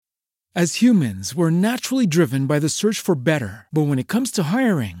As humans, we're naturally driven by the search for better. But when it comes to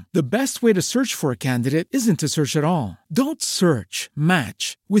hiring, the best way to search for a candidate isn't to search at all. Don't search,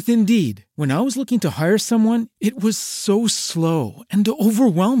 match with Indeed. When I was looking to hire someone, it was so slow and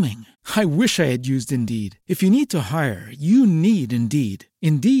overwhelming. I wish I had used Indeed. If you need to hire, you need Indeed.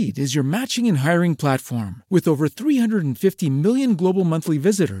 Indeed is your matching and hiring platform with over 350 million global monthly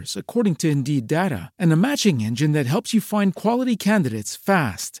visitors, according to Indeed data, and a matching engine that helps you find quality candidates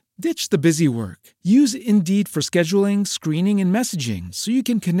fast. Ditch the busy work. Use Indeed for scheduling, screening, and messaging so you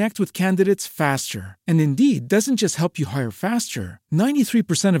can connect with candidates faster. And Indeed doesn't just help you hire faster.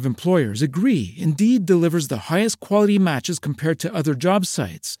 93% of employers agree Indeed delivers the highest quality matches compared to other job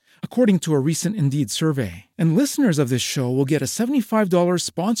sites, according to a recent Indeed survey. And listeners of this show will get a $75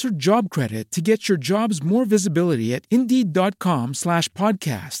 sponsored job credit to get your jobs more visibility at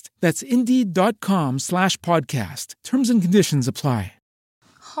Indeed.com/podcast. That's Indeed.com/podcast. Terms and conditions apply.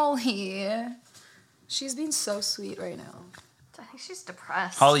 Holly, she's being so sweet right now. I think she's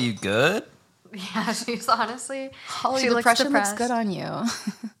depressed. Holly, you good? Yeah, she's honestly. Holly, depression looks good on you.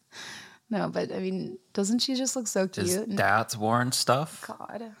 No, but I mean, doesn't she just look so cute? Just that's Warren stuff?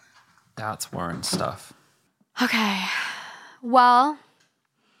 God. That's Warren stuff. Okay. Well,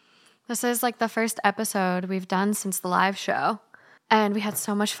 this is like the first episode we've done since the live show. And we had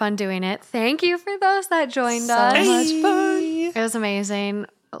so much fun doing it. Thank you for those that joined us. So much fun. It was amazing.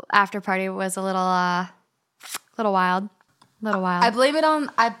 After party was a little wild. I blame it on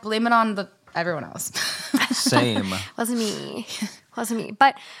everyone else. Same. Wasn't me.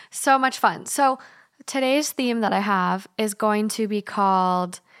 But so much fun. So today's theme that I have is going to be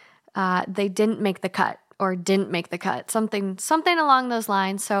called They Didn't Make the Cut or Didn't Make the Cut. Something along those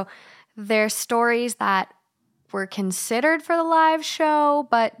lines. So they're stories that were considered for the live show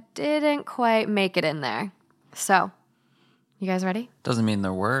but didn't quite make it in there. So, you guys ready? Doesn't mean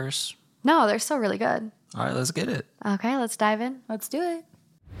they're worse. No, they're still really good. All right, let's get it. Okay, let's dive in. Let's do it.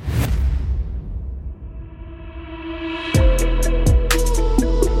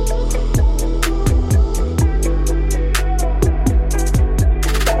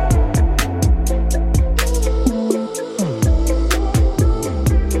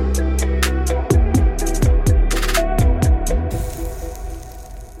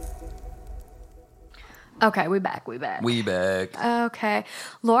 Okay, we back. Okay.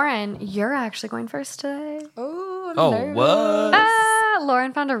 Lauren, you're actually going first today. Oh, Oh, nervous. what?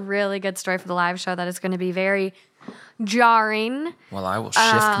 Lauren found a really good story for the live show that is going to be very jarring. Well, I will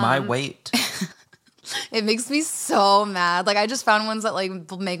shift my weight. It makes me so mad. Like, I just found ones that, like,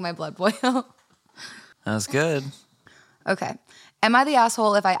 make my blood boil. That's good. Okay. Am I the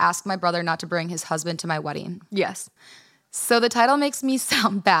asshole if I ask my brother not to bring his husband to my wedding? Yes. So the title makes me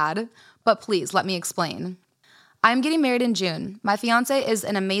sound bad, but please let me explain. I'm getting married in June. My fiance is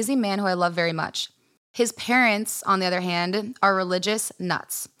an amazing man who I love very much. His parents, on the other hand, are religious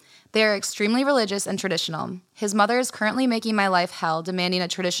nuts. They are extremely religious and traditional. His mother is currently making my life hell, demanding a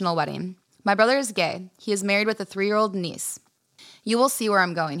traditional wedding. My brother is gay. He is married with a 3-year-old niece. You will see where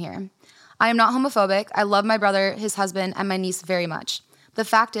I'm going here. I am not homophobic. I love my brother, his husband, and my niece very much. The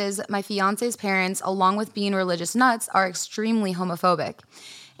fact is, my fiance's parents, along with being religious nuts, are extremely homophobic.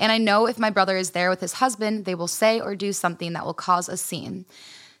 And I know if my brother is there with his husband, they will say or do something that will cause a scene.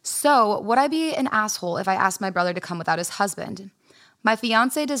 So, would I be an asshole if I asked my brother to come without his husband? My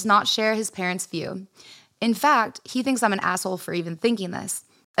fiance does not share his parents' view. In fact, he thinks I'm an asshole for even thinking this.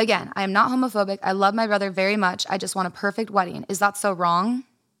 Again, I am not homophobic. I love my brother very much. I just want a perfect wedding. Is that so wrong?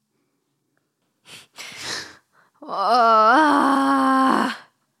 I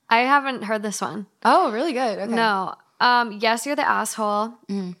haven't heard this one. Oh, really good. Okay. No. Yes, you're the asshole.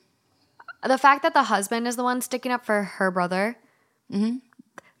 Mm. The fact that the husband is the one sticking up for her brother,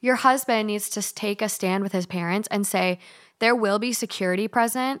 your husband needs to take a stand with his parents and say, there will be security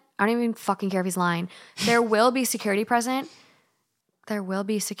present. I don't even fucking care if he's lying. There will be security present. There will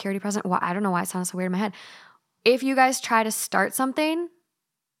be security present. Well, I don't know why it sounds so weird in my head. If you guys try to start something,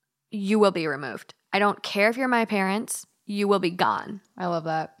 you will be removed. I don't care if you're my parents. You will be gone. I love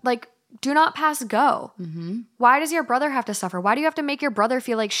that. Like, do not pass go. Mm-hmm. Why does your brother have to suffer? Why do you have to make your brother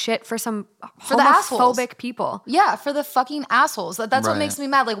feel like shit for some homophobic people? Yeah, for the fucking assholes. That's what makes me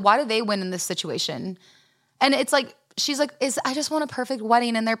mad. Like, why do they win in this situation? And it's like, she's like, I just want a perfect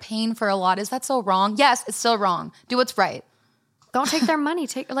wedding and they're paying for a lot. Is that so wrong? Yes, it's still wrong. Do what's right. Don't take their money.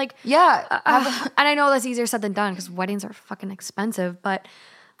 Yeah. And I know that's easier said than done because weddings are fucking expensive, but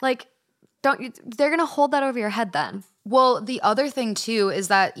like, they're going to hold that over your head then. Well, the other thing too is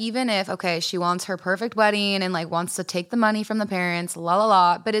that even if, okay, she wants her perfect wedding and like wants to take the money from the parents,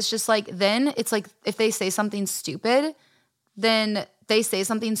 but it's just like, then it's like if they say something stupid, then they say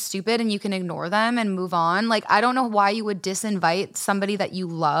something stupid and you can ignore them and move on. Like, I don't know why you would disinvite somebody that you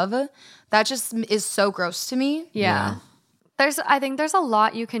love. That just is so gross to me. Yeah. I think there's a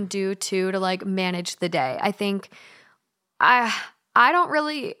lot you can do too to like manage the day. I think I don't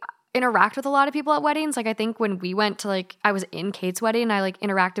really interact with a lot of people at weddings. Like, I think when we went to like, I was in Kate's wedding and I like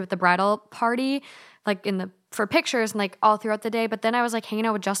interacted with the bridal party, like for pictures and like all throughout the day. But then I was like hanging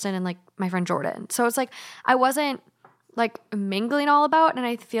out with Justin and like my friend Jordan. So it's like, I wasn't like mingling all about. And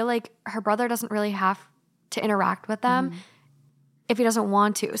I feel like her brother doesn't really have to interact with them if he doesn't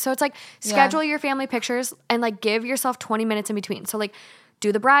want to. So it's like, schedule your family pictures and like give yourself 20 minutes in between. So like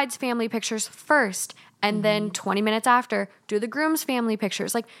do the bride's family pictures first. And then 20 minutes after, do the groom's family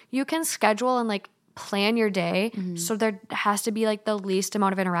pictures. Like, you can schedule and like plan your day so there has to be like the least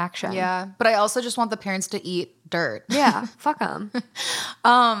amount of interaction. Yeah. But I also just want the parents to eat dirt. Yeah. Fuck them.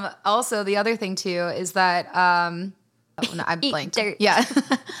 Also, the other thing too is that I blanked. Dirt. Yeah.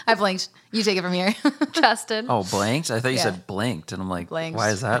 I blanked. You take it from here. Justin. Oh, blanked? I thought you Yeah. said blinked. And I'm like, Blanked. why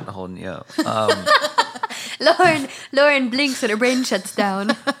is that holding you up? Lauren blinks and her brain shuts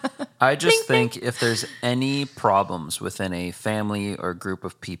down. I just think if there's any problems within a family or group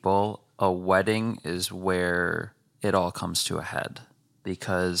of people, a wedding is where it all comes to a head.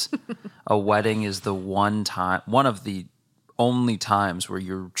 Because a wedding is the one of the only times where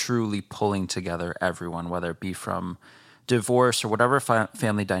you're truly pulling together everyone, whether it be from divorce or whatever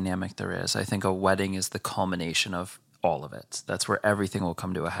family dynamic there is. I think a wedding is the culmination of all of it. That's where everything will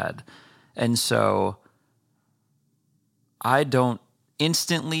come to a head. And so I don't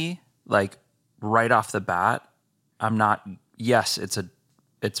instantly, like right off the bat, yes,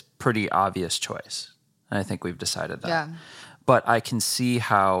 it's pretty obvious choice. And I think we've decided that. Yeah. But I can see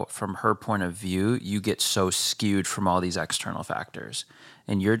how, from her point of view, you get so skewed from all these external factors.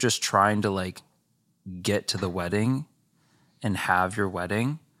 And you're just trying to like get to the wedding and have your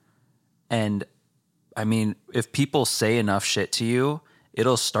wedding. And I mean, if people say enough shit to you,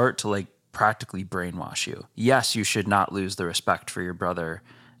 it'll start to like practically brainwash you. Yes, you should not lose the respect for your brother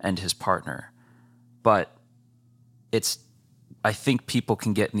and his partner. But I think people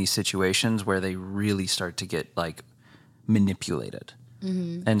can get in these situations where they really start to get like manipulated.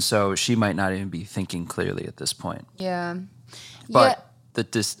 And so she might not even be thinking clearly at this point. Yeah. But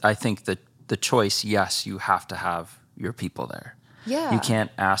I think that the choice, yes, you have to have your people there. Yeah. You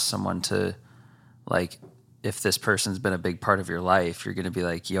can't ask someone to, like, if this person's been a big part of your life, you're going to be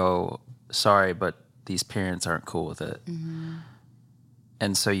like, yo, sorry, but these parents aren't cool with it.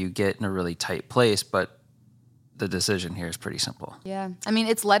 And so you get in a really tight place, but the decision here is pretty simple. Yeah. I mean,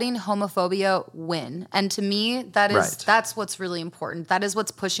 it's letting homophobia win. And to me, that's what's really important. That is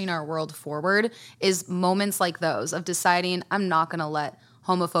what's pushing our world forward, is moments like those of deciding, I'm not going to let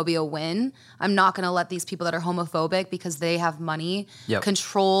homophobia win. I'm not going to let these people that are homophobic because they have money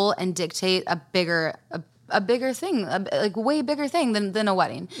control and dictate a bigger thing, like way bigger thing than a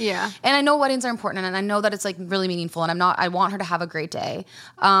wedding. Yeah. And I know weddings are important, and I know that it's like really meaningful, and I want her to have a great day.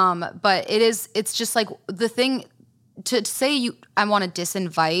 But it's just like the thing to say I want to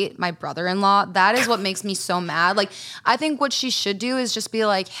disinvite my brother-in-law. That is what makes me so mad. Like, I think what she should do is just be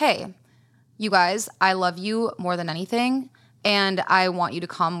like, hey, you guys, I love you more than anything, and I want you to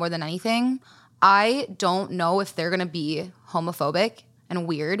come more than anything. I don't know if they're going to be homophobic and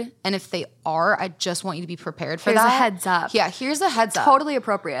weird. And if they are, I just want you to be prepared for that. Here's a heads up. Yeah, here's a heads up. Totally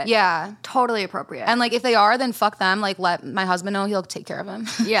appropriate. Yeah. Totally appropriate. And like, if they are, then fuck them. Like, let my husband know, he'll take care of him.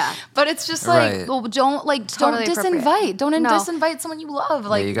 Yeah. But it's just like, Right. well, don't Totally disinvite. Don't No. disinvite someone you love.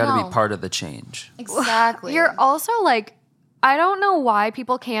 Like, You got to no. be part of the change. Exactly. You're also like, I don't know why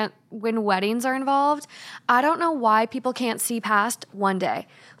people can't, when weddings are involved, I don't know why people can't see past one day.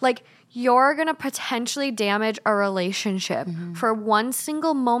 Like, you're going to potentially damage a relationship for one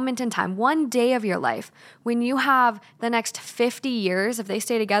single moment in time, one day of your life. When you have the next 50 years, if they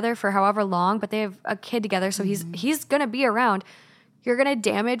stay together for however long, but they have a kid together, so he's going to be around, you're going to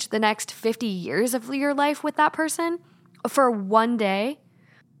damage the next 50 years of your life with that person for one day.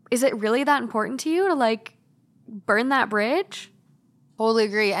 Is it really that important to you to like burn that bridge? Totally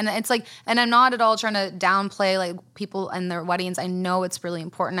agree. And it's like, and I'm not at all trying to downplay like people and their weddings. I know it's really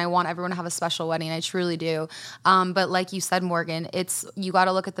important. I want everyone to have a special wedding. I truly do. But like you said, Morgan, you got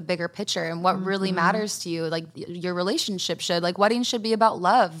to look at the bigger picture and what really matters to you. Like your relationship should, like weddings should be about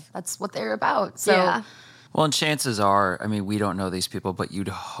love. That's what they're about. So Yeah. Well, and chances are, I mean, we don't know these people, but you'd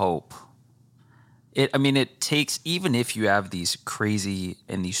hope. It takes, even if you have these crazy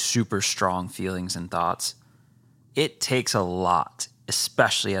and these super strong feelings and thoughts, it takes a lot,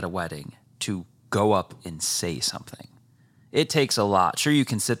 especially at a wedding, to go up and say something. It takes a lot. Sure, you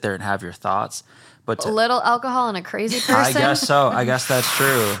can sit there and have your thoughts, But A little alcohol and a crazy person. I guess so. I guess that's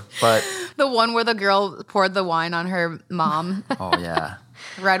true. But The one where the girl poured the wine on her mom, oh yeah,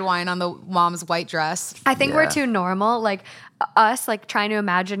 red wine on the mom's white dress. I think we're Yeah. too normal. Like us, like trying to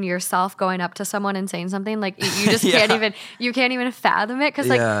imagine yourself going up to someone and saying something like you just can't even fathom it because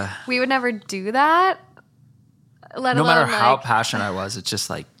like Yeah. we would never do that. Let no alone matter how like, passionate I was, it's just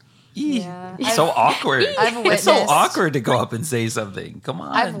like. Yeah. It's so awkward. I've It's so witnessed- awkward to go up and say something. Come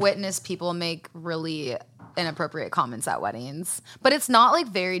on. I've witnessed people make really inappropriate comments at weddings, but it's not like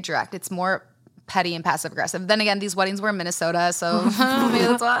very direct. It's more petty and passive aggressive. Then again, these weddings were in Minnesota, so maybe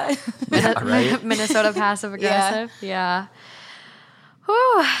that's why. Yeah, right? Minnesota passive aggressive. Yeah.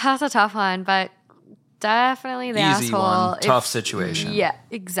 Whew, that's a tough one, but definitely the Easy asshole. one. Tough situation. Yeah,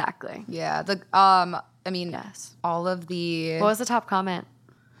 exactly. Yeah. I mean, Yes. all of the. What was the top comment?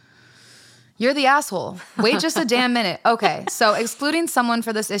 You're the asshole. Wait just a damn minute. Okay, so excluding someone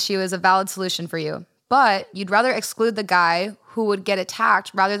for this issue is a valid solution for you, but you'd rather exclude the guy who would get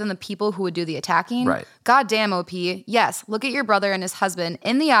attacked rather than the people who would do the attacking? Right. God damn, OP. Yes, look at your brother and his husband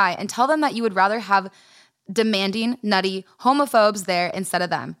in the eye and tell them that you would rather have demanding, nutty homophobes there instead of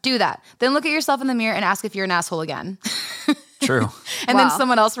them. Do that. Then look at yourself in the mirror and ask if you're an asshole again. True. And Wow. then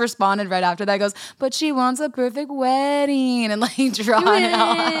someone else responded right after that, goes, but she wants a perfect wedding, and like drawn it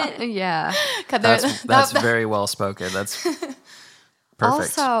out. Yeah. That's very well spoken. That's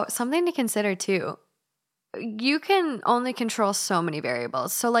perfect. Also, something to consider too. You can only control so many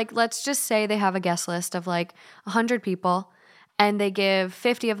variables. So, like, let's just say they have a guest list of like 100 people and they give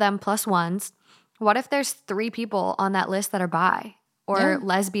 50 of them plus ones. What if there's 3 people on that list that are bi or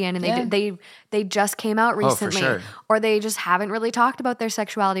lesbian and they just came out for recently sure. or they just haven't really talked about their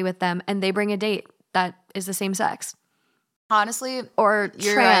sexuality with them and they bring a date that is the same sex? Honestly, Or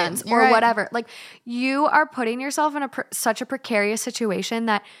You're trans right. You're or right. whatever. Like you are putting yourself in such a precarious situation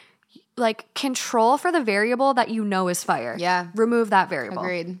that like control for the variable that you know is fire. Yeah. Remove that variable.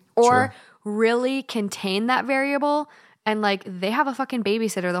 Agreed. Or really contain that variable and like they have a fucking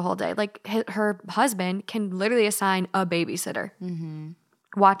babysitter the whole day. Like her husband can literally assign a babysitter. Mm-hmm.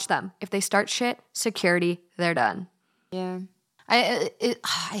 Watch them. If they start shit, security, they're done. yeah. I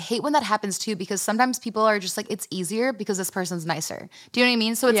hate when that happens too, because sometimes people are just like, it's easier because this person's nicer. Do you know what I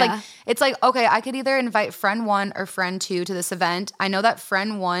mean? So it's like, okay, I could either invite friend 1 or friend 2 to this event. I know that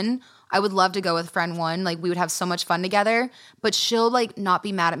friend 1, I would love to go with friend 1. Like we would have so much fun together, but she'll like not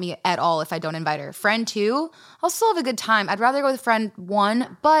be mad at me at all if I don't invite her. Friend 2, I'll still have a good time. I'd rather go with friend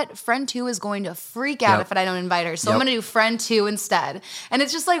 1, but friend 2 is going to freak out if I don't invite her. So I'm going to do friend 2 instead. And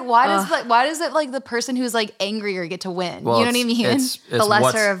it's just like, why does it like the person who's like angrier get to win? Well, you know what I mean? It's The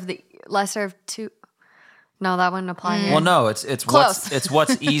what's- lesser of two. No, that wouldn't apply here. Well, no, it's Close.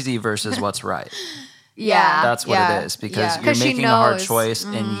 what's easy versus what's right. Yeah. That's what it is, because you're 'Cause she making a hard knows. choice.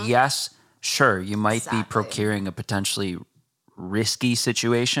 And yes, sure, you might be Exactly. procuring a potentially risky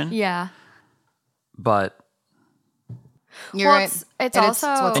situation, Yeah. but You're Well, right. it's And also-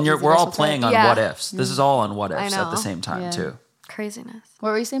 what's and easy we're all versus playing on Yeah. what ifs. This is all on what ifs at know. the same time too. Craziness. What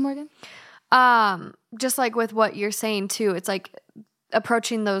were you saying, Morgan? Just like with what you're saying too, it's like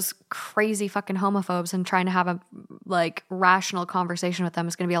approaching those crazy fucking homophobes and trying to have a like rational conversation with them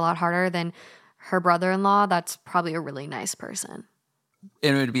is going to be a lot harder than her brother-in-law. That's probably a really nice person.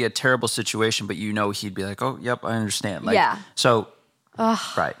 And it would be a terrible situation, but you know he'd be like, "Oh, yep, I understand." Like, Yeah. So,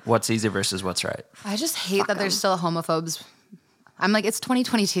 right, what's easy versus what's right? I just hate that there's still homophobes. I'm like, it's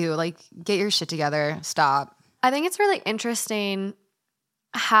 2022. Like, get your shit together. Stop. I think it's really interesting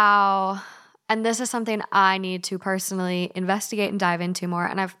how, and this is something I need to personally investigate and dive into more,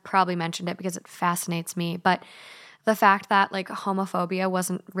 and I've probably mentioned it because it fascinates me, but the fact that like homophobia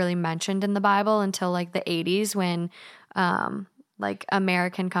wasn't really mentioned in the Bible until like the 80s when like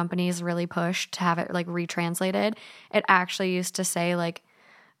American companies really pushed to have it like retranslated. It actually used to say like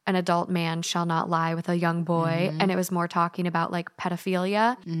an adult man shall not lie with a young boy, and it was more talking about like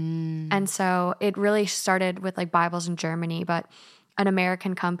pedophilia. And so it really started with like Bibles in Germany, but an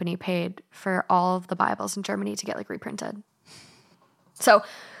American company paid for all of the Bibles in Germany to get like reprinted. So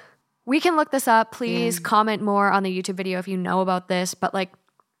we can look this up. Please comment more on the YouTube video if you know about this. But like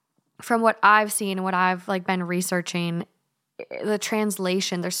from what I've seen and what I've like been researching, the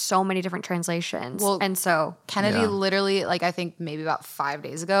translation, there's so many different translations. Well, and so Kennedy Yeah. literally, like, I think maybe about 5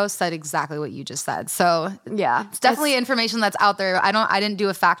 days ago, said exactly what you just said. So yeah, it's definitely information that's out there. I didn't do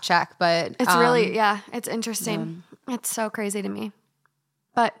a fact check, but it's really, it's interesting. It's so crazy to me.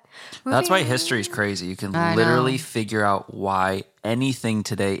 But That's why moving- history is crazy. You can I literally know. figure out why anything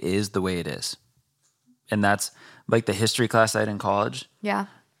today is the way it is. And that's like the history class I had in college. Yeah.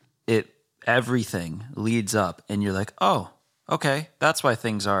 Everything leads up and you're like, oh, okay, that's why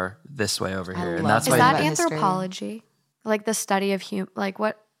things are this way over here. And love that's Is why that about history. anthropology? Like the study of like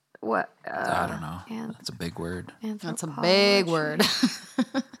what? I don't know. That's a big word. That's a big word.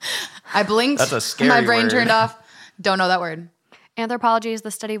 I blinked. That's a scary My brain word. turned off. Don't know that word. Anthropology is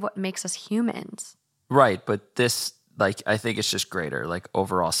the study of what makes us humans. Right, but this, like, I think it's just greater, like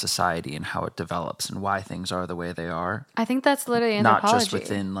overall society and how it develops and why things are the way they are. I think that's literally Not anthropology. just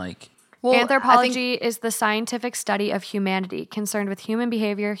within like. Well, Anthropology is the scientific study of humanity concerned with human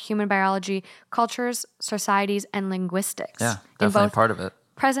behavior, human biology, cultures, societies, and linguistics. Yeah, in definitely both part of it.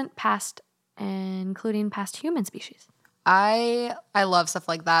 present, past, including past human species. I love stuff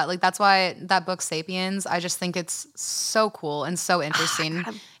like that. Like that's why that book Sapiens, I just think it's so cool and so interesting.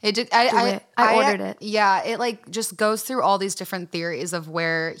 I ordered it. Yeah, it like just goes through all these different theories of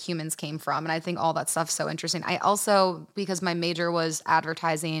where humans came from, and I think all that stuff's so interesting. I also, because my major was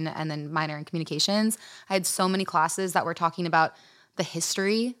advertising and then minor in communications, I had so many classes that were talking about the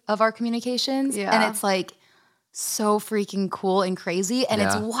history of our communications, and Yeah. it's like so freaking cool and crazy. And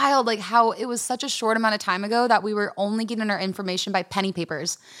it's Yeah. wild, like how it was such a short amount of time ago that we were only getting our information by penny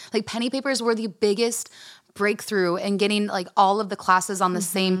papers. Like penny papers were the biggest breakthrough in getting like all of the classes on the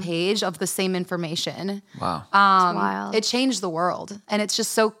same page of the same information. Wow. It's wild. It changed the world. And it's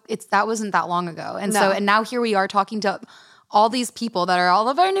just so, that wasn't that long ago. And No. and now here we are talking to all these people that are all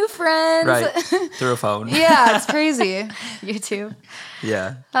of our new friends. Right. Through a phone. Yeah, it's crazy. You too.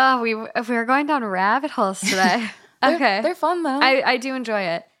 Yeah. Oh, we're going down rabbit holes today. Okay. They're fun though. I do enjoy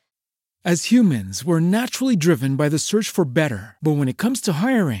it. As humans, we're naturally driven by the search for better. But when it comes to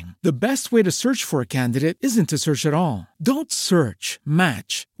hiring, the best way to search for a candidate isn't to search at all. Don't search,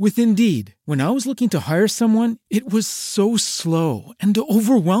 match with Indeed. When I was looking to hire someone, it was so slow and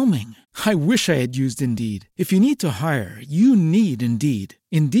overwhelming. I wish I had used Indeed. If you need to hire, you need Indeed.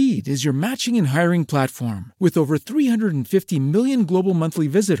 Indeed is your matching and hiring platform with over 350 million global monthly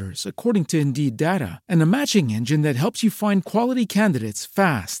visitors, according to Indeed data, and a matching engine that helps you find quality candidates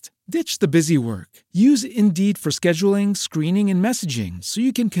fast. Ditch the busy work. Use Indeed for scheduling, screening, and messaging so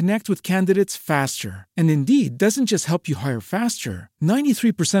you can connect with candidates faster. And Indeed doesn't just help you hire faster.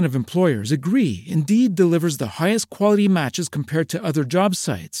 93% of employers agree Indeed delivers the highest quality matches compared to other job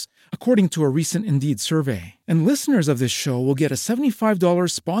sites, according to a recent Indeed survey. And listeners of this show will get a $75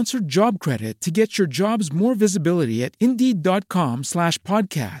 sponsored job credit to get your jobs more visibility at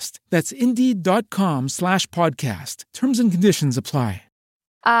Indeed.com/podcast. That's Indeed.com/podcast. Terms and conditions apply.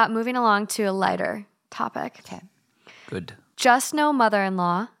 Moving along to a lighter topic. Okay. Good. Just Know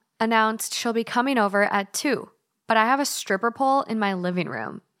mother-in-law announced she'll be coming over at 2, but I have a stripper pole in my living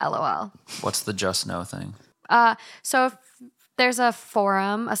room. LOL. What's the Just Know thing? So if there's a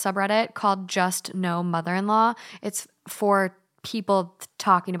forum, a subreddit called Just Know Mother-in-Law. It's for people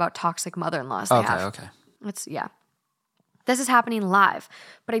talking about toxic mother-in-laws they have. Okay. Yeah. This is happening live,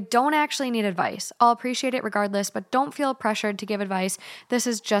 but I don't actually need advice. I'll appreciate it regardless, but don't feel pressured to give advice. This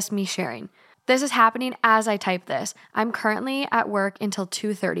is just me sharing. This is happening as I type this. I'm currently at work until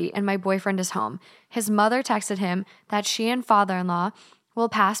 2:30 and my boyfriend is home. His mother texted him that she and father-in-law will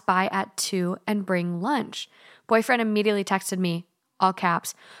pass by at 2 and bring lunch. Boyfriend immediately texted me, all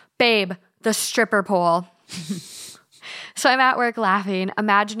caps, "Babe, the stripper pole." So I'm at work laughing,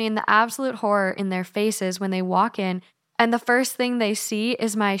 imagining the absolute horror in their faces when they walk in, and the first thing they see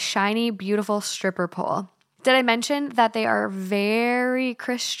is my shiny, beautiful stripper pole. Did I mention that they are very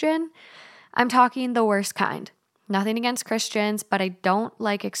Christian? I'm talking the worst kind. Nothing against Christians, but I don't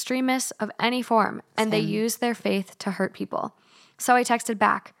like extremists of any form, and they use their faith to hurt people. So I texted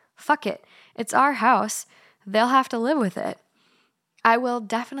back, "Fuck it. It's our house. They'll have to live with it. I will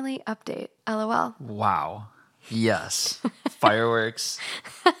definitely update. LOL." Wow. Yes. Fireworks.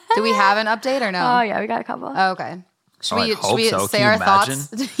 Do we have an update or no? Oh, yeah, we got a couple. Oh, okay. Should I we, hope so. say Can you our thoughts?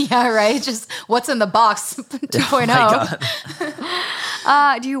 Yeah, right. Just what's in the box 2.0. Oh my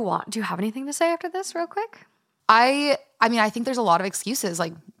God. Do you have anything to say after this real quick? I mean, I think there's a lot of excuses.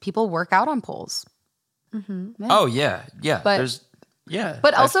 Like people work out on poles. Oh, yeah. Yeah. But-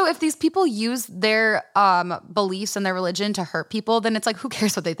 But also, if these people use their beliefs and their religion to hurt people, then it's like, who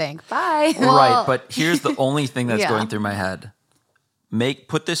cares what they think? Bye. Right, but here's the only thing that's Yeah. going through my head.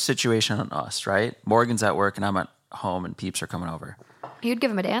 Put this situation on us, right? Morgan's at work and I'm at home and peeps are coming over. You'd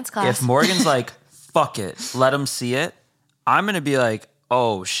give him a dance class. If Morgan's like, fuck it, let him see it, I'm going to be like,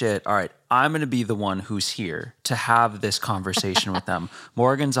 oh shit, all right, I'm going to be the one who's here to have this conversation with them.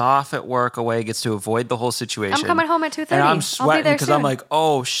 Morgan's off at work, away, gets to avoid the whole situation. I'm coming home at 2:30. And I'll I'm be sweating there because I'm soon. like,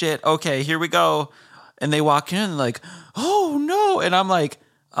 oh shit, okay, here we go. And they walk in and like, oh no. And I'm like,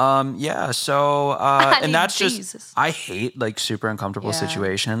 yeah, so, and that's Jesus. just, I hate like super uncomfortable Yeah.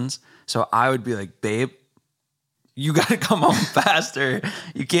 situations. So I would be like, babe, you got to come home faster.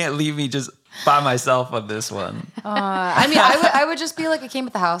 You can't leave me just by myself on this one. I mean, I would just be like, it came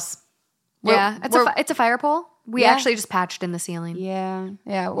with the house. Yeah, it's a fire pole. We actually just patched in the ceiling. Yeah.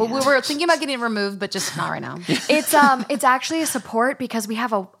 Well, we were thinking about getting it removed, but just not right now. It's actually a support because we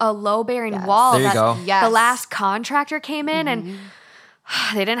have a low bearing wall. There you go. Yes. The last contractor came in and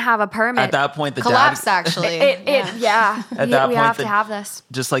they didn't have a permit. At that point, the Collapsed, dad, actually. Yeah. At that we point, have to have this.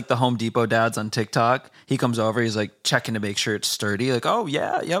 just like the Home Depot dads on TikTok, he comes over, he's like checking to make sure it's sturdy. Like, oh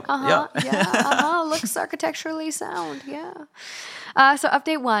yeah, yep. Looks architecturally sound. Yeah. So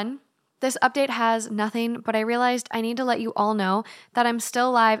update 1. This update has nothing, but I realized I need to let you all know that I'm still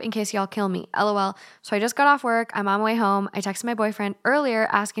alive in case y'all kill me. LOL. So I just got off work. I'm on my way home. I texted my boyfriend earlier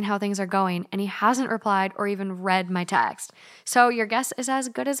asking how things are going, and he hasn't replied or even read my text. So your guess is as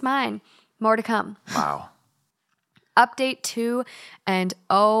good as mine. More to come. Wow. Update 2, and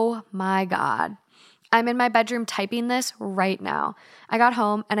oh my God. I'm in my bedroom typing this right now. I got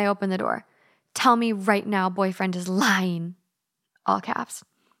home and I opened the door. Tell me right now boyfriend is lying. All caps.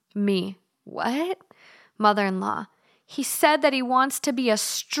 Me. What? Mother-in-law. He said that he wants to be a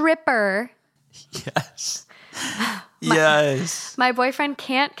stripper. Yes. Yes. My boyfriend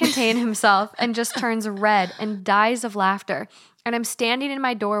can't contain himself and just turns red and dies of laughter. And I'm standing in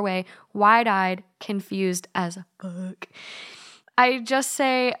my doorway, wide-eyed, confused as fuck. I just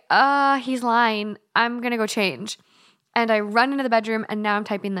say, he's lying. I'm going to go change. And I run into the bedroom and now I'm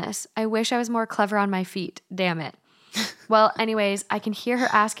typing this. I wish I was more clever on my feet. Damn it. Well, anyways, I can hear her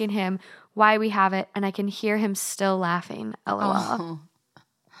asking him why we have it, and I can hear him still laughing. LOL. Oh.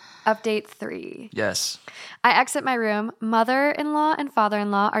 Update 3. Yes. I exit my room. Mother-in-law and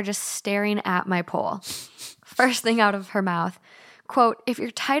father-in-law are just staring at my pole. First thing out of her mouth, quote, if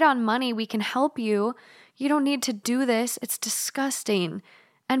you're tight on money, we can help you. You don't need to do this. It's disgusting.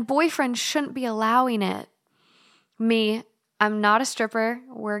 And boyfriend shouldn't be allowing it. Me, I'm not a stripper.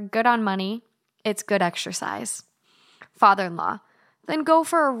 We're good on money. It's good exercise. Father-in-law, then go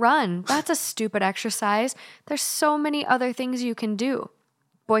for a run. That's a stupid exercise. There's so many other things you can do.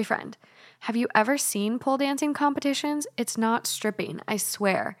 Boyfriend, have you ever seen pole dancing competitions? It's not stripping, I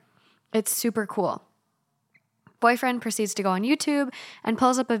swear. It's super cool. Boyfriend proceeds to go on YouTube and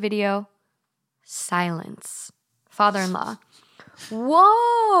pulls up a video. Silence. Father-in-law,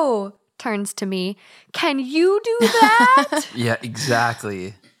 whoa, turns to me. Can you do that? Yeah,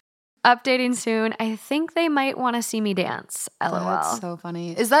 exactly. Updating soon. I think they might want to see me dance. LOL. That's so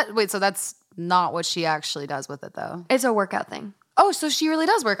funny. Is that, wait, so that's not what she actually does with it though? It's a workout thing. Oh, so she really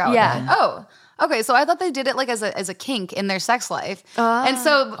does work out with it. Oh, okay. So I thought they did it like as a kink in their sex life. And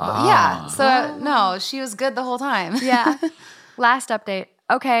so, yeah. So no, she was good the whole time. Yeah. Last update.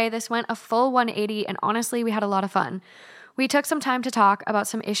 Okay, this went a full 180 and honestly, we had a lot of fun. We took some time to talk about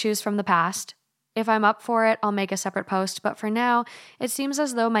some issues from the past. If I'm up for it, I'll make a separate post. But for now, it seems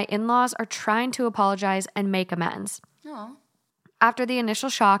as though my in-laws are trying to apologize and make amends. Aww. After the initial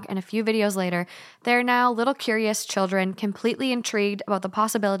shock and a few videos later, they're now little curious children completely intrigued about the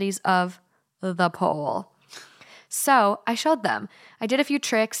possibilities of the pole. So I showed them. I did a few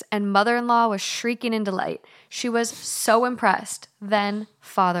tricks and mother-in-law was shrieking in delight. She was so impressed. Then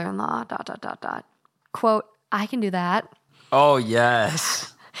father-in-law, ... Quote, I can do that. Oh,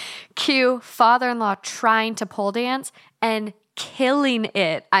 yes. Cue father-in-law trying to pole dance and killing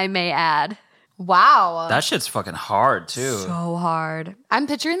it, I may add. Wow. That shit's fucking hard, too. So hard. I'm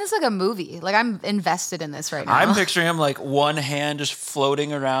picturing this like a movie. Like I'm invested in this right now. I'm picturing him like one hand just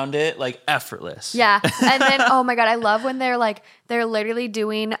floating around it, like effortless. Yeah. And then, oh my God, I love when they're literally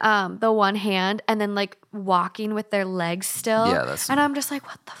doing the one hand and then like walking with their legs still. Yeah, and I'm just like,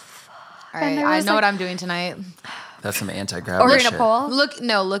 what the fuck? All right, I know what I'm doing tonight. That's some anti-gravity Ordering shit. a pole?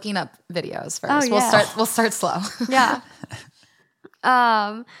 Looking up videos first. Oh, yeah. We'll start slow. Yeah.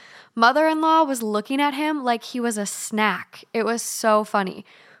 Mother-in-law was looking at him like he was a snack. It was so funny.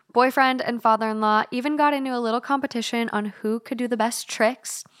 Boyfriend and father-in-law even got into a little competition on who could do the best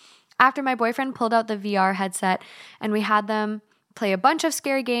tricks. After my boyfriend pulled out the VR headset and we had them play a bunch of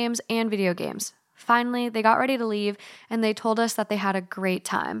scary games and video games. Finally, they got ready to leave and they told us that they had a great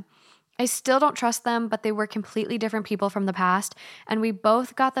time. I still don't trust them, but they were completely different people from the past, and we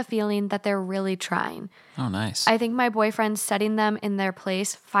both got the feeling that they're really trying. Oh, nice. I think my boyfriend setting them in their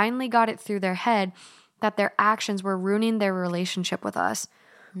place finally got it through their head that their actions were ruining their relationship with us.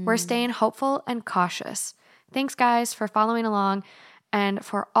 We're staying hopeful and cautious. Thanks, guys, for following along and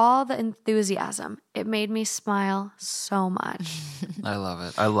for all the enthusiasm. It made me smile so much. I love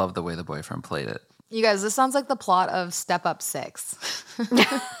it. I love the way the boyfriend played it. You guys, this sounds like the plot of Step Up 6.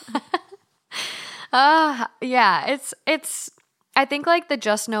 Yeah, it's I think like the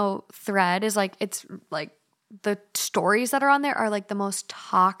Just Know thread is like, it's like the stories that are on there are like the most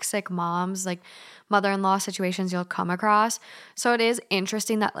toxic moms, like mother-in-law situations you'll come across. So it is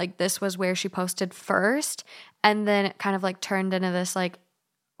interesting that like this was where she posted first, and then it kind of like turned into this like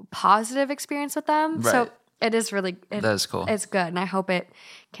positive experience with them. Right. So it is really, That is cool. It's good. And I hope it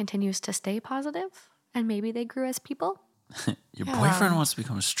continues to stay positive and maybe they grew as people. Your boyfriend wants to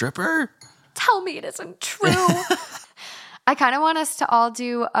become a stripper? Tell me it isn't true. I kind of want us to all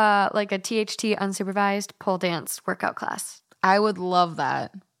do like a THT unsupervised pole dance workout class. I would love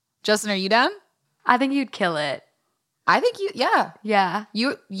that. Justin, are you down? I think you'd kill it. I think yeah. Yeah.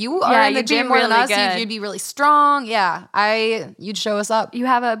 You are in the you'd be gym more than really us. good. You'd be really strong. Yeah. You'd show us up. You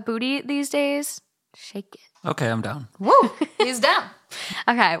have a booty these days? Shake it. Okay, I'm down. Woo! He's down.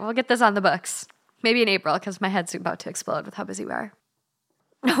 Okay, we'll get this on the books. Maybe in April because my head's about to explode with how busy we are.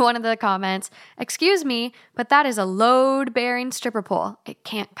 One of the comments, excuse me, but that is a load-bearing stripper pole. It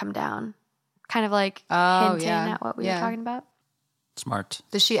can't come down. Kind of like hinting at what we were talking about. Smart.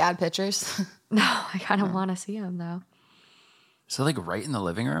 Does she add pictures? No, I kind of want to see them though. So like right in the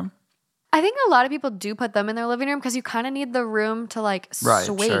living room? I think a lot of people do put them in their living room because you kind of need the room to like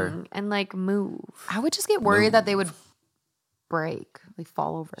swing and like move. I would just get worried that they would break, like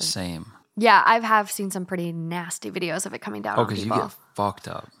fall over. Same. Yeah, I have seen some pretty nasty videos of it coming down on because people. you get fucked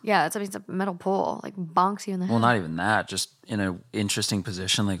up. Yeah, it's a metal pole, like bonks you in the head. Well, not even that. Just in an interesting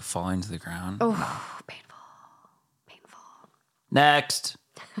position, like falling to the ground. Oh, painful. Next.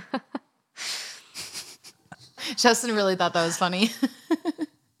 Justin really thought that was funny.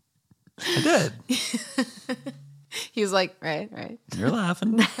 I did. He was like, right. You're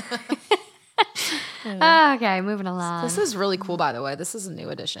laughing. Okay, moving along. This is really cool, by the way. This is a new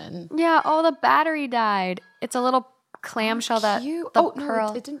edition. Yeah, the battery died. It's a little clamshell that Cute. the No,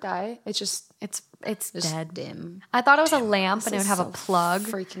 pearl. it didn't die. It's just It's dead. dead. Dim. I thought it was a lamp and it This would have is a so plug,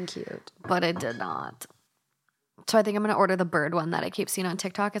 Freaking cute. but it did not. So I think I'm gonna order the bird one that I keep seeing on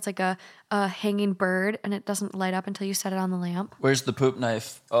TikTok. It's like a hanging bird and it doesn't light up until you set it on the lamp. Where's the poop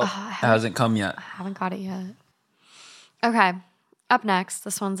knife? Oh, it hasn't come yet. I haven't got it yet. Okay, up next.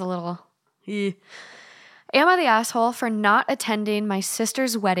 This one's a little. Am I the asshole for not attending my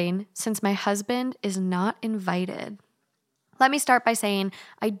sister's wedding since my husband is not invited? Let me start by saying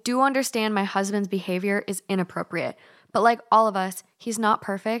I do understand my husband's behavior is inappropriate, but like all of us, he's not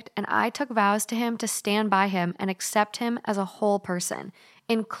perfect, and I took vows to him to stand by him and accept him as a whole person,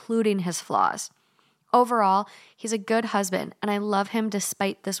 including his flaws. Overall, he's a good husband, and I love him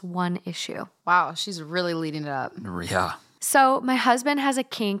despite this one issue. Wow, she's really leading it up. Yeah. So my husband has a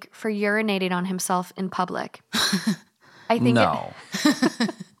kink for urinating on himself in public. I think No.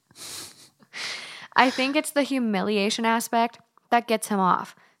 I think it's the humiliation aspect that gets him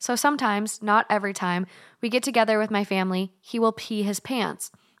off. So sometimes, not every time, we get together with my family, he will pee his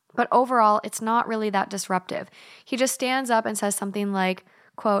pants. But overall, it's not really that disruptive. He just stands up and says something like,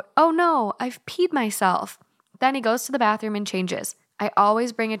 quote, "Oh no, I've peed myself." Then he goes to the bathroom and changes. I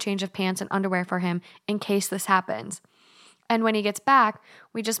always bring a change of pants and underwear for him in case this happens. And when he gets back,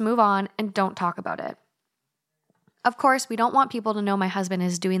 we just move on and don't talk about it. Of course, we don't want people to know my husband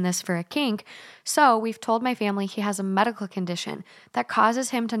is doing this for a kink, so we've told my family he has a medical condition that causes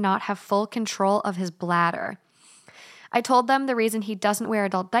him to not have full control of his bladder. I told them the reason he doesn't wear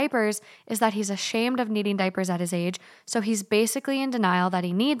adult diapers is that he's ashamed of needing diapers at his age, so he's basically in denial that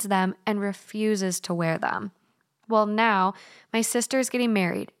he needs them and refuses to wear them. Well, now, my sister's getting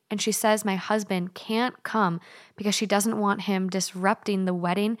married, and she says my husband can't come because she doesn't want him disrupting the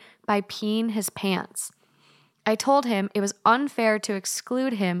wedding by peeing his pants. I told him it was unfair to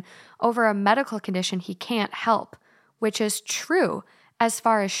exclude him over a medical condition he can't help, which is true as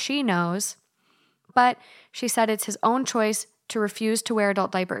far as she knows. But she said it's his own choice to refuse to wear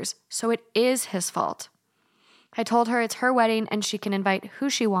adult diapers, so it is his fault. I told her it's her wedding and she can invite who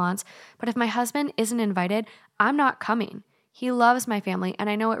she wants, but if my husband isn't invited, I'm not coming. He loves my family, and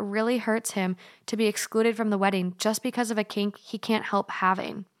I know it really hurts him to be excluded from the wedding just because of a kink he can't help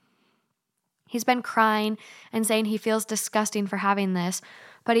having. He's been crying and saying he feels disgusting for having this,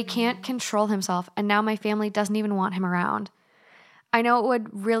 but he can't control himself, and now my family doesn't even want him around. I know it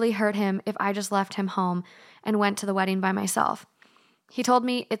would really hurt him if I just left him home and went to the wedding by myself. He told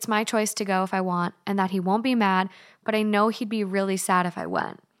me it's my choice to go if I want and that he won't be mad, but I know he'd be really sad if I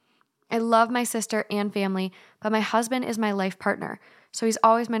went. I love my sister and family, but my husband is my life partner, so he's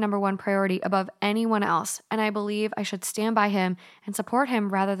always my number one priority above anyone else, and I believe I should stand by him and support him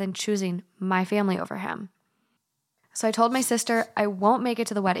rather than choosing my family over him. So I told my sister I won't make it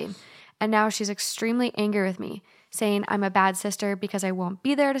to the wedding, and now she's extremely angry with me, saying I'm a bad sister because I won't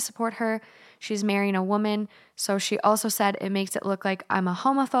be there to support her. She's marrying a woman, so she also said it makes it look like I'm a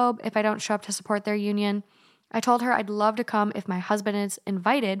homophobe if I don't show up to support their union. I told her I'd love to come if my husband is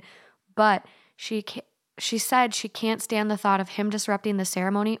invited, but she said she can't stand the thought of him disrupting the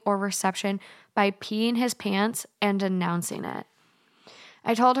ceremony or reception by peeing his pants and announcing it.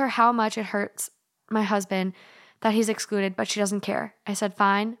 I told her how much it hurts my husband that he's excluded, but she doesn't care. I said,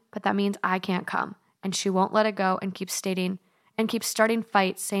 fine, but that means I can't come. And she won't let it go and keeps starting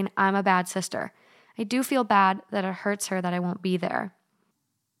fights saying I'm a bad sister. I do feel bad that it hurts her that I won't be there.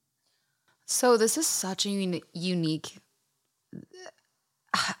 So this is such a unique.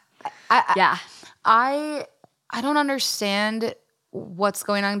 Yeah. I don't understand what's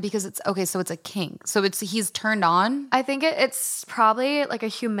going on because it's okay. So it's a kink. So he's turned on, I think it's probably like a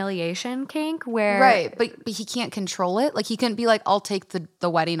humiliation kink where right? But he can't control it. Like he couldn't be like, I'll take the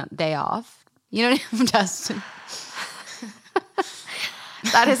wedding day off. You know what I'm Justin?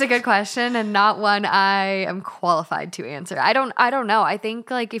 That is a good question and not one I am qualified to answer. I don't know. I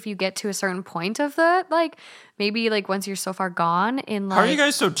think like if you get to a certain point of that, like maybe like once you're so far gone in like How are you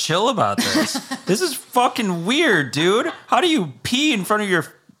guys so chill about this? This is fucking weird, dude. How do you pee in front of your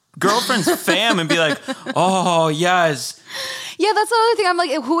girlfriend's fam and be like, oh, yes. Yeah, that's the other thing. I'm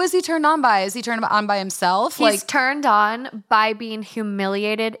like, who is he turned on by? Is he turned on by himself? He's turned on by being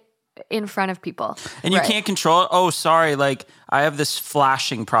humiliated in front of people. And you can't control it. Oh, sorry. Like I have this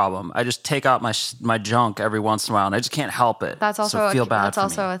flashing problem. I just take out my junk every once in a while, and I just can't help it. That's also so feel bad. That's for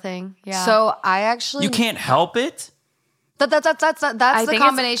also me. a thing. Yeah. So I actually You can't help it. That's the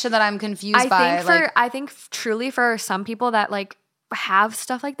combination that I'm confused by. I think truly for some people that like have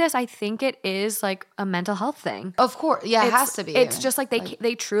stuff like this, I think it is like a mental health thing. Of course, yeah, it has to be. It's just like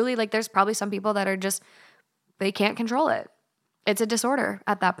they truly like. There's probably some people that are just they can't control it. It's a disorder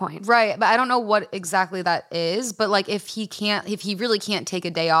at that point. Right. But I don't know what exactly that is. But like if he really can't take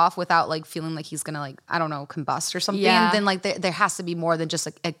a day off without like feeling like he's going to like, I don't know, combust or something, then like there has to be more than just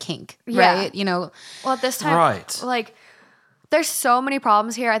a kink. Yeah. Right. You know? Well, at this time, like there's so many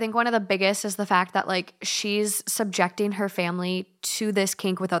problems here. I think one of the biggest is the fact that like she's subjecting her family to this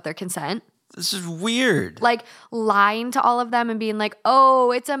kink without their consent. This is weird. Like lying to all of them and being like,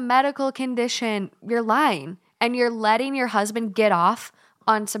 oh, it's a medical condition. You're lying. And you're letting your husband get off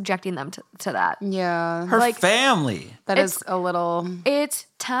on subjecting them to that. Yeah. Her family. That is a little. It's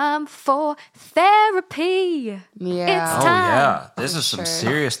time for therapy. Yeah. It's time. Yeah. This is some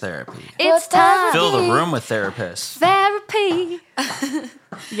serious therapy. It's time. Fill the room with therapists. Therapy.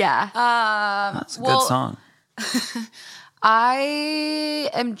 Yeah. That's a good song. I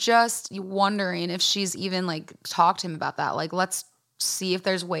am just wondering if she's even like talked to him about that. Like, let's see if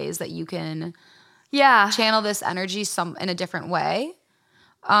there's ways that you can channel this energy in a different way.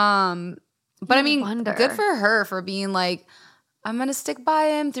 But I mean, good for her for being like, I'm going to stick by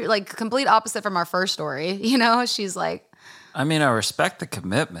him through like complete opposite from our first story. You know, she's like, I mean, I respect the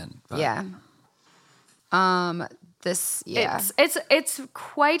commitment. But yeah. It's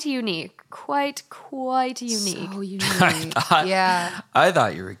quite unique. Quite unique. So unique. I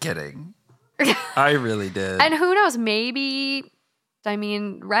thought you were kidding. I really did. And who knows, maybe, I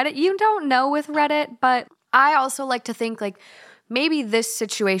mean, Reddit, you don't know with Reddit, but I also like to think like maybe this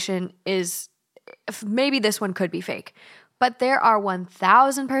situation maybe this one could be fake. But there are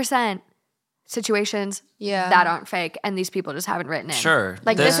 1,000% situations that aren't fake, and these people just haven't written in. Sure.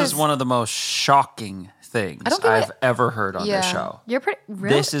 Like this is one of the most shocking things I've ever heard on this show. You're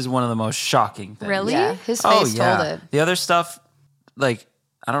really? This is one of the most shocking things. Really? Yeah, his face told it. The other stuff, like,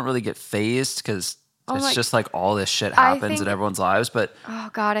 I don't really get phased because it's just like all this shit happens in everyone's lives. But oh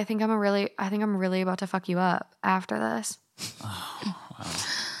god, I think I'm really about to fuck you up after this. Oh,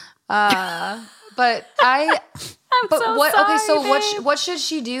 wow. But what? Sorry, okay, so what should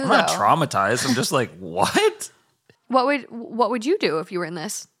she do? I'm not traumatized. I'm just like, what? What would you do if you were in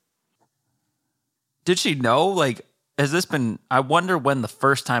this? Did she know? Like, has this been? I wonder when the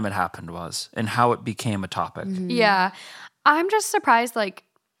first time it happened was and how it became a topic. Mm-hmm. Yeah, I'm just surprised. Like,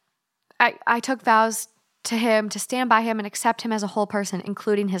 I took vows to him to stand by him and accept him as a whole person,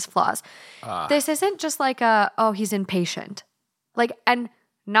 including his flaws. This isn't just like he's impatient. Like, and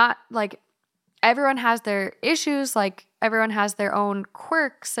not like everyone has their issues. Like, everyone has their own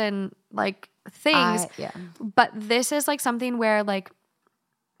quirks and like things. But this is like something where like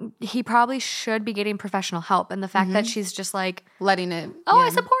he probably should be getting professional help. And the fact that she's just like letting it. I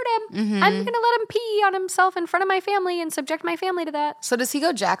support him. I'm going to let him pee on himself in front of my family and subject my family to that. So does he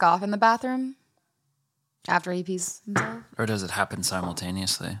go jack off in the bathroom after he pees himself? Or does it happen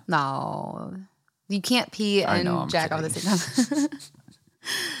simultaneously? No. You can't pee and jack off at the same time.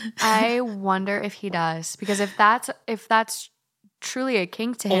 I wonder if he does, because if that's truly a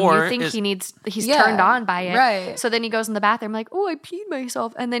kink to him. Or You think is- he's Yeah, turned on by it. right. So then he goes in the bathroom like, oh, I peed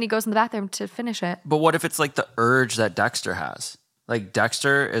myself. And then he goes in the bathroom to finish it. But what if it's like the urge that Dexter has? Like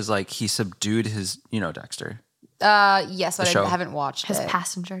Dexter is like he subdued his, Dexter. Yes, but show. I haven't watched His it.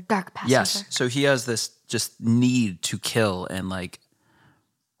 passenger, dark passenger. Yes. So he has this just need to kill, and like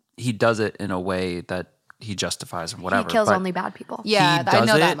he does it in a way that he justifies and whatever. He kills but only bad people. Yeah, he I does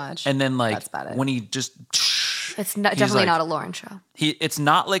know that it, much. And then like That's about it. when he just It's he's definitely like- not a Lauren show. it's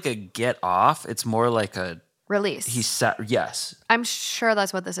not like a get off. It's more like a Release. he set yes. I'm sure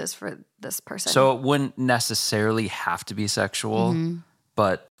that's what this is for this person. So it wouldn't necessarily have to be sexual, Mm-hmm.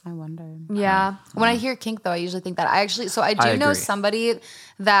 but I wonder. yeah. When I hear kink, though, I usually think that. I do know agree. somebody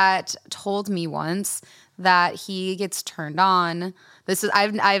that told me once that he gets turned on. This is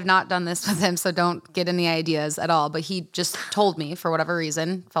I've not done this with him, so don't get any ideas at all. But he just told me, for whatever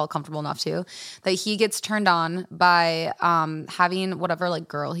reason, felt comfortable enough to, that he gets turned on by having whatever like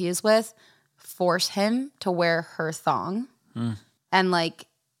girl he is with force him to wear her thong and like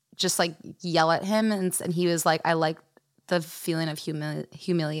just like yell at him, and he was like, I like the feeling of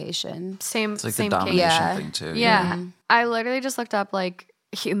humiliation. Same it's like same the case. domination Yeah. thing too. Yeah. I literally just looked up like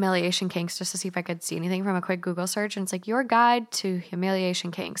humiliation kinks just to see if I could see anything from a quick Google search. And it's like your guide to humiliation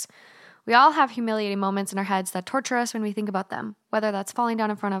kinks. We all have humiliating moments in our heads that torture us when we think about them, whether that's falling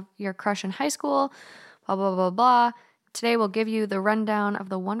down in front of your crush in high school, blah, blah, blah, blah. Today we'll give you the rundown of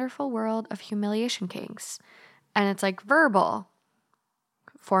the wonderful world of humiliation kinks. And it's like verbal,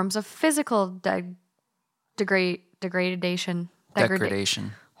 forms of physical degradation.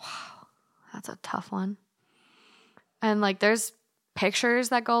 Degradation. That's a tough one. And like there's pictures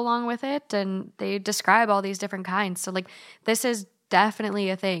that go along with it and they describe all these different kinds. So like this is definitely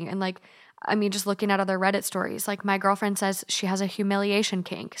a thing. And like, I mean, just looking at other Reddit stories, like my girlfriend says she has a humiliation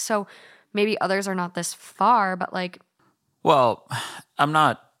kink. So maybe others are not this far, but like, Well, I'm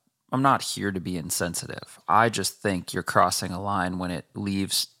not here to be insensitive. I just think you're crossing a line when it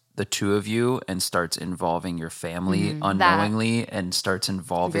leaves the two of you and starts involving your family unknowingly and starts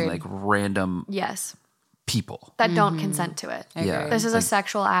involving Agreed. like random yes, people. that don't consent to it. Yeah. This is a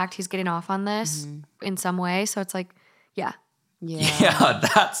sexual act. He's getting off on this in some way. So it's like, yeah. Yeah.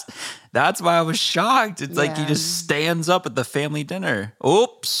 Yeah, that's why I was shocked. It's like he Yeah. just stands up at the family dinner.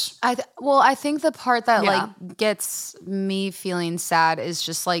 Oops. I think the part that Yeah. like gets me feeling sad is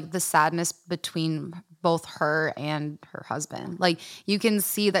just like the sadness between both her and her husband. Like you can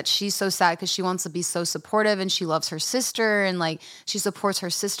see that she's so sad because she wants to be so supportive and she loves her sister and like she supports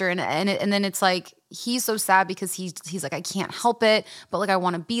her sister and then it's like he's so sad because he's like, I can't help it, but like I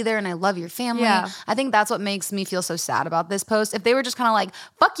want to be there and I love your family. Yeah. I think that's what makes me feel so sad about this post. If they were just kind of like,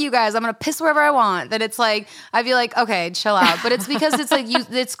 fuck you guys, I'm gonna piss wherever I want, then it's like I'd be like, okay, chill out. But it's because it's like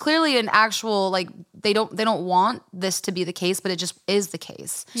it's clearly an actual like they don't want this to be the case, but it just is the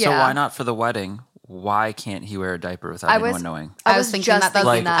case. So Yeah. why not for the wedding? Why can't he wear a diaper without anyone knowing? I was thinking just that.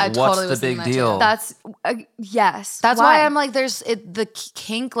 Like, I what's totally the was thinking big that too. deal? That's, yes. That's why I'm like, the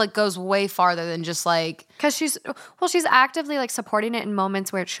kink like goes way farther than just like Because she's actively like supporting it in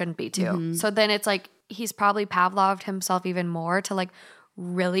moments where it shouldn't be too. So then it's like he's probably Pavloved himself even more to like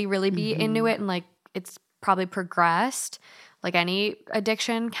really, really be into it, and like it's probably progressed like any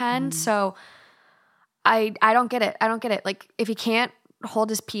addiction can. So I don't get it. I don't get it. Like if he can't hold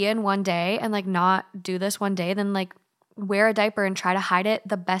his pee in one day and like not do this one day, then like wear a diaper and try to hide it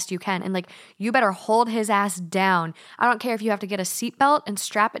the best you can. And like you better hold his ass down. I don't care if you have to get a seatbelt and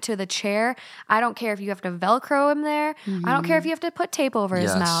strap it to the chair. I don't care if you have to Velcro him there. I don't care if you have to put tape over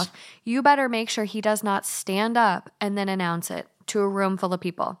his Yes. mouth. You better make sure he does not stand up and then announce it to a room full of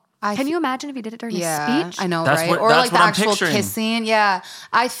people. Can you imagine if he did it during a speech? I know, That's right? what- Or that's like the what I'm actual picturing. kissing. Yeah.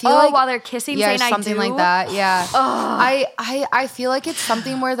 I feel Oh, like while they're kissing, yeah, saying I something do? like that. Yeah. I feel like it's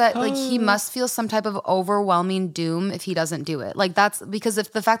something where that like he must feel some type of overwhelming doom if he doesn't do it. Like that's because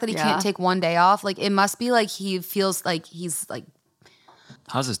if the fact that he Yeah. can't take one day off, like it must be like he feels like he's like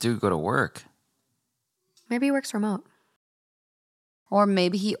How's this dude go to work? Maybe he works remote. or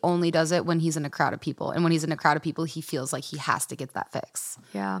maybe he only does it when he's in a crowd of people. And when he's in a crowd of people, he feels like he has to get that fix.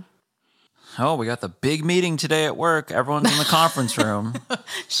 Yeah. Oh, we got the big meeting today at work. Everyone's in the conference room.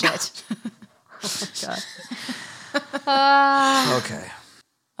 Shit. Okay.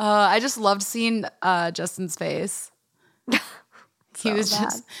 I just loved seeing Justin's face. He was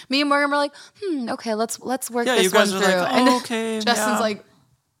just me and Morgan were like, okay, let's work Yeah, this you guys one were through. like, and oh, okay. Justin's yeah. like,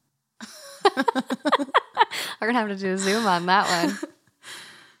 We're going to have to do a Zoom on that one.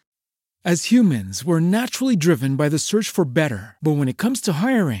 As humans, we're naturally driven by the search for better. But when it comes to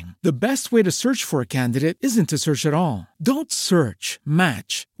hiring, the best way to search for a candidate isn't to search at all. Don't search,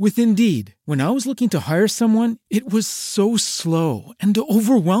 match with Indeed. When I was looking to hire someone, it was so slow and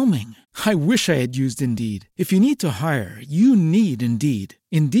overwhelming. I wish I had used Indeed. If you need to hire, you need Indeed.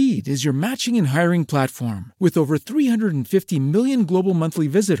 Indeed is your matching and hiring platform with over 350 million global monthly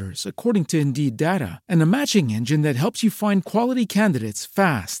visitors, according to Indeed data, and a matching engine that helps you find quality candidates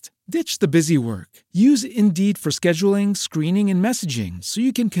fast. Ditch the busy work. Use Indeed for scheduling, screening, and messaging so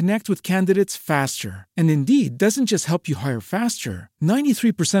you can connect with candidates faster. And Indeed doesn't just help you hire faster.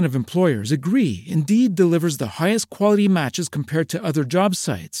 93% of employers agree Indeed delivers the highest quality matches compared to other job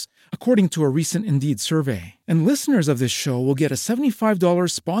sites, according to a recent Indeed survey. And listeners of this show will get a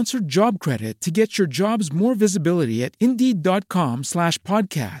 $75 sponsored job credit to get your jobs more visibility at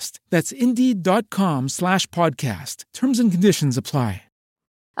Indeed.com/podcast. That's Indeed.com/podcast. Terms and conditions apply.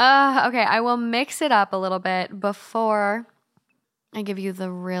 Okay, I will mix it up a little bit before I give you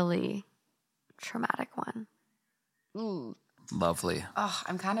the really traumatic one. Ooh. Lovely. Oh,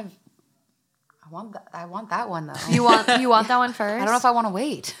 I want that one though. You want that one first? I don't know if I want to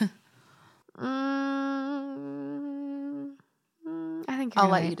wait. I think I'll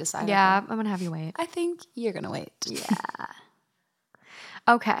let you decide. Yeah, okay. I'm gonna have you wait. I think you're gonna wait. Yeah.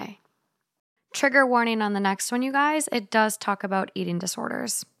 Okay. Trigger warning on the next one, you guys. It does talk about eating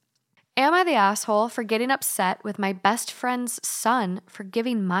disorders. Am I the asshole for getting upset with my best friend's son for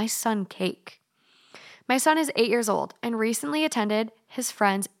giving my son cake? My son is 8 years old and recently attended his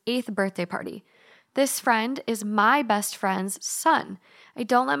friend's 8th birthday party. This friend is my best friend's son. I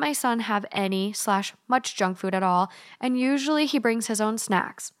don't let my son have any/much junk food at all, and usually he brings his own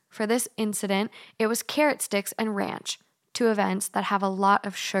snacks. For this incident, it was carrot sticks and ranch, two events that have a lot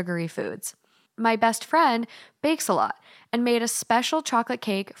of sugary foods. My best friend bakes a lot and made a special chocolate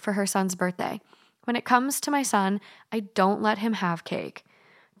cake for her son's birthday. When it comes to my son, I don't let him have cake.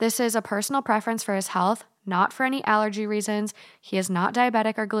 This is a personal preference for his health, not for any allergy reasons. He is not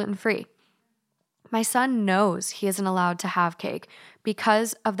diabetic or gluten-free. My son knows he isn't allowed to have cake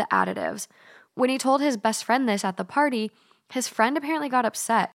because of the additives. When he told his best friend this at the party, his friend apparently got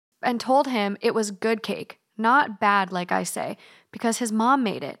upset and told him it was good cake, not bad like I say, because his mom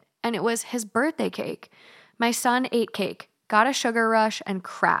made it. And it was his birthday cake. My son ate cake, got a sugar rush, and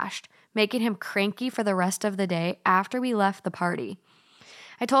crashed, making him cranky for the rest of the day after we left the party.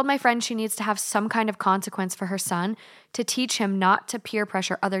 I told my friend she needs to have some kind of consequence for her son to teach him not to peer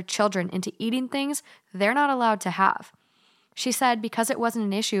pressure other children into eating things they're not allowed to have. She said because it wasn't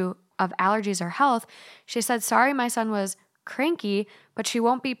an issue of allergies or health, she said sorry my son was cranky, but she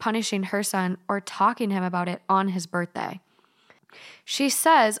won't be punishing her son or talking to him about it on his birthday. She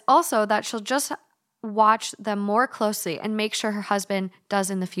says also that she'll just watch them more closely and make sure her husband does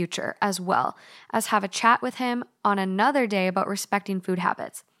in the future, as well as have a chat with him on another day about respecting food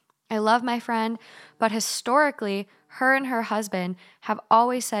habits. I love my friend, but historically, her and her husband have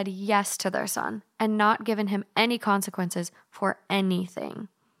always said yes to their son and not given him any consequences for anything.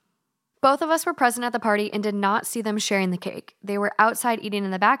 Both of us were present at the party and did not see them sharing the cake. They were outside eating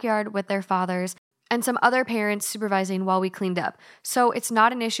in the backyard with their fathers and some other parents supervising while we cleaned up. So it's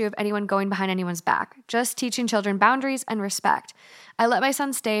not an issue of anyone going behind anyone's back, just teaching children boundaries and respect. I let my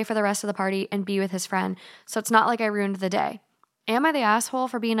son stay for the rest of the party and be with his friend, so it's not like I ruined the day. Am I the asshole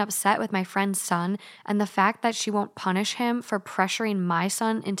for being upset with my friend's son and the fact that she won't punish him for pressuring my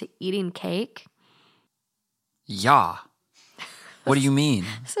son into eating cake? Yeah. What do you mean?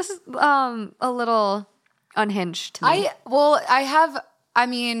 This is a little unhinged to me.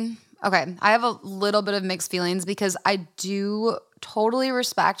 I have a little bit of mixed feelings because I do totally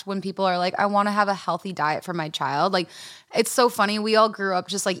respect when people are like, I want to have a healthy diet for my child. Like, it's so funny. We all grew up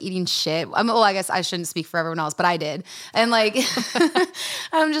just like eating shit. I guess I shouldn't speak for everyone else, but I did. And like,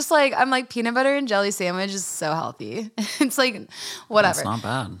 I'm like peanut butter and jelly sandwich is so healthy. It's like, whatever. That's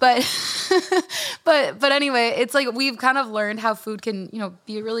not bad. But anyway, it's like we've kind of learned how food can,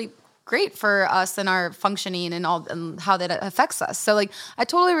 be really great for us and our functioning and how that affects us. So like, I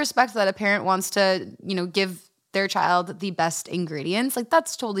totally respect that a parent wants to, give their child the best ingredients. Like,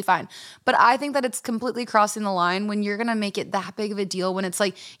 that's totally fine. But I think that it's completely crossing the line when you're going to make it that big of a deal when it's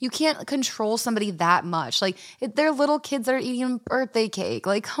like, you can't control somebody that much. Like, they're little kids that are eating birthday cake.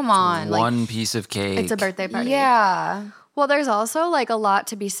 Like, come on. One piece of cake. It's a birthday party. Yeah. Well, there's also like a lot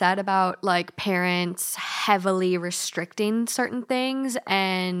to be said about like parents heavily restricting certain things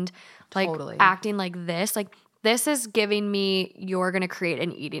and like acting like this. Like, this is giving me, you're going to create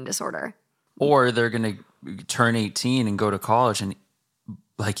an eating disorder. Or they're going to turn 18 and go to college and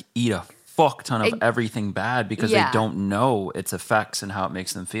like eat a fuck ton of everything bad because they don't know its effects and how it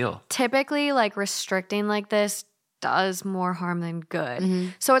makes them feel. Typically, like restricting like this does more harm than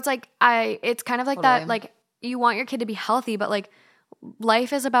good. So it's like it's kind of like that, like you want your kid to be healthy, but like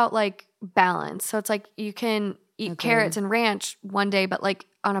life is about like balance. So it's like you can eat carrots and ranch one day, but like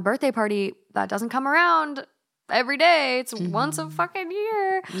on a birthday party that doesn't come around every day. It's once a fucking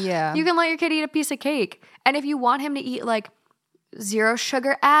year. Yeah. You can let your kid eat a piece of cake. And if you want him to eat like 0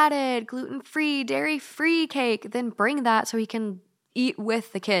 sugar added, gluten-free, dairy-free cake, then bring that so he can eat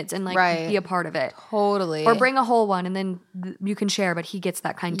with the kids and like be a part of it. Totally. Or bring a whole one and then you can share, but he gets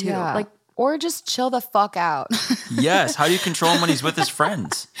that kind too. Yeah. Like, or just chill the fuck out. Yes. How do you control him when he's with his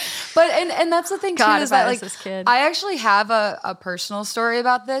friends? But and that's the thing too, God, is if I that was like this kid. I actually have a personal story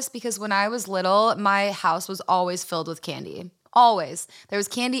about this because when I was little, my house was always filled with candy. Always. There was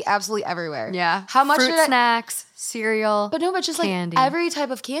candy absolutely everywhere. yeah. How much Fruit snacks, cereal. But no, but just candy. like every type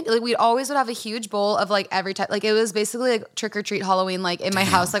of candy. Like we always would have a huge bowl of like every type. Like it was basically like trick or treat Halloween, like in my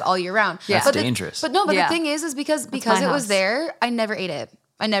house, like all year round. Yeah. That's dangerous. But the Yeah. thing is because it my was house. there, I never ate it.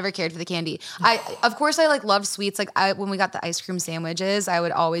 I never cared for the candy. Of course I like loved sweets. Like when we got the ice cream sandwiches, I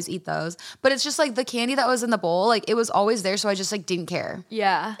would always eat those. But it's just like the candy that was in the bowl, like it was always there. So I just like didn't care.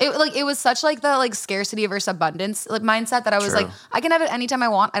 Yeah. It was such like the like scarcity versus abundance like mindset that I was True. like, I can have it anytime I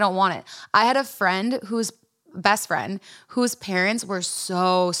want. I don't want it. I had a friend best friend whose parents were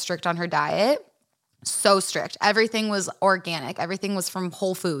so strict on her diet. So strict. Everything was organic. Everything was from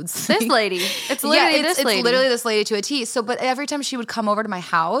Whole Foods. This lady. It's literally this lady. It's literally this lady to a T. So, but every time she would come over to my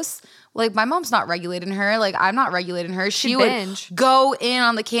house, like my mom's not regulating her. Like I'm not regulating her. She would binge. go in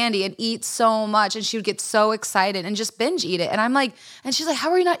on the candy and eat so much, and she would get so excited and just binge eat it. And I'm like, and she's like, "How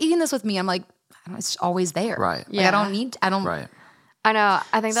are you not eating this with me?" I'm like, "It's always there. Right. Like, Yeah. I don't. Right. I know.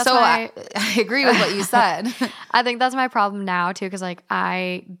 I think that's So why I agree with what you said. I think that's my problem now too, because like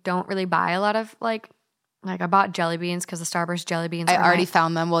I don't really buy a lot of like I bought jelly beans because the Starburst jelly beans. I are already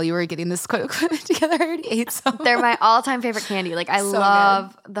found them while you were getting this equipment together. I already ate some. They're my all-time favorite candy. Like I So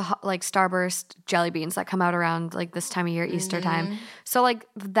love the like Starburst jelly beans that come out around like this time of year, Easter time. So like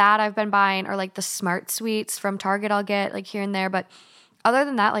that I've been buying, or like the Smart Sweets from Target I'll get like here and there. But other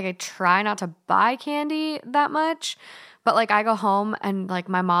than that, like I try not to buy candy that much. But like I go home and like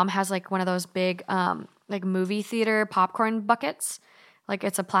my mom has like one of those big like movie theater popcorn buckets. Like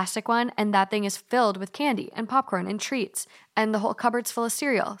it's a plastic one, and that thing is filled with candy and popcorn and treats, and the whole cupboard's full of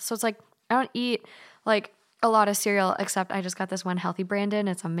cereal. So it's like I don't eat like a lot of cereal, except I just got this one Healthy Brandon.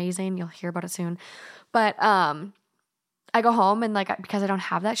 It's amazing. You'll hear about it soon. But I go home and like because I don't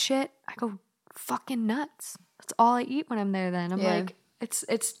have that shit, I go fucking nuts. That's all I eat when I'm there. Then I'm like, it's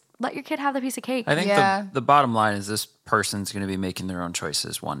let your kid have the piece of cake. I think Yeah. the bottom line is this person's going to be making their own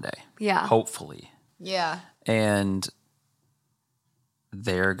choices one day. Yeah. Hopefully. Yeah. And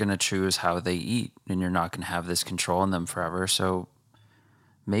they're going to choose how they eat, and you're not going to have this control on them forever. So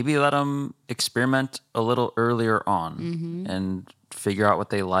maybe let them experiment a little earlier on and figure out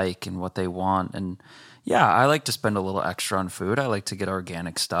what they like and what they want. And yeah, I like to spend a little extra on food. I like to get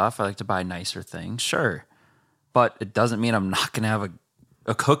organic stuff. I like to buy nicer things. Sure. But it doesn't mean I'm not going to have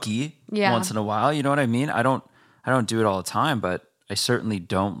a cookie once in a while. You know what I mean? I don't do it all the time, but I certainly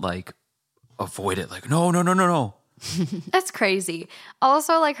don't like avoid it. Like, no. That's crazy.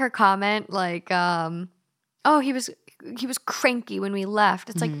 Also, like her comment, like, oh, he was cranky when we left.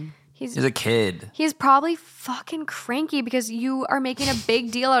 It's like He's a kid. he's probably fucking cranky because you are making a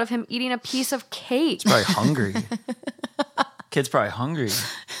big deal out of him eating a piece of cake. Probably hungry. Kid's probably hungry.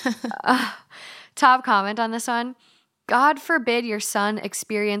 Top comment on this one. God forbid your son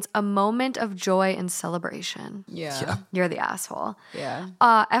experience a moment of joy and celebration. Yeah. You're the asshole. Yeah.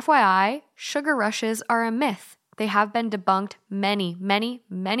 FYI, sugar rushes are a myth. They have been debunked many, many,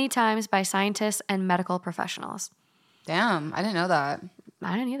 many times by scientists and medical professionals. Damn, I didn't know that.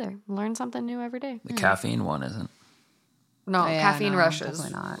 I didn't either. Learn something new every day. The caffeine one isn't. No, Yeah, caffeine no, rushes.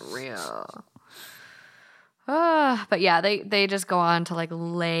 definitely not. Real. But yeah, they just go on to like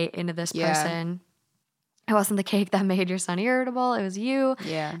lay into this Yeah. person. It wasn't the cake that made your son irritable. It was you.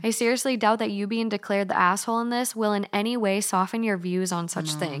 Yeah. I seriously doubt that you being declared the asshole in this will in any way soften your views on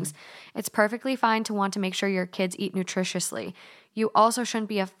such things. It's perfectly fine to want to make sure your kids eat nutritiously. You also shouldn't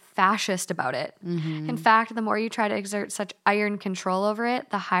be a fascist about it. In fact, the more you try to exert such iron control over it,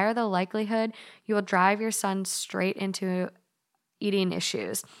 the higher the likelihood you will drive your son straight into eating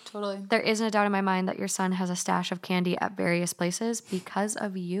issues. Totally. There isn't a doubt in my mind that your son has a stash of candy at various places because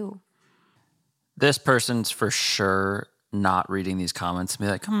of you. This person's for sure not reading these comments and be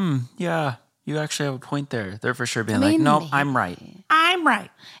like, yeah, you actually have a point there. They're for sure being like, mean, no, I'm right. I'm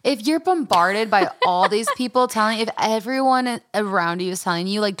right. If you're bombarded by all these people telling, if everyone around you is telling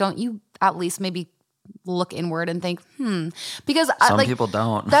you, like, don't you at least maybe look inward and think, because Some people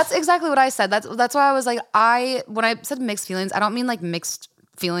don't. That's exactly what I said. That's why I was like, when I said mixed feelings, I don't mean like mixed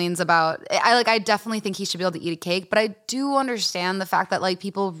feelings about, I definitely think he should be able to eat a cake, but I do understand the fact that like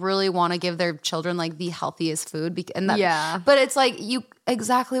people really want to give their children like the healthiest food. But it's like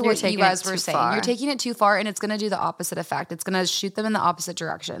exactly what you guys were saying. You're taking it too far, and it's going to do the opposite effect. It's going to shoot them in the opposite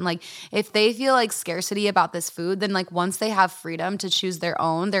direction. Like if they feel like scarcity about this food, then like once they have freedom to choose their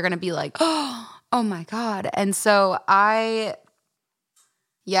own, they're going to be like, oh my God. And so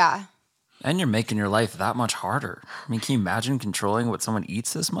And you're making your life that much harder. I mean, can you imagine controlling what someone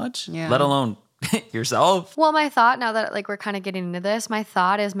eats this much? Yeah. Let alone yourself? Well, my thought, now that like we're kind of getting into this, my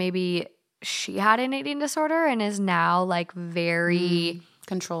thought is maybe she had an eating disorder and is now like very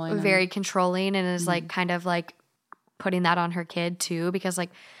controlling, and is like kind of like putting that on her kid too, because like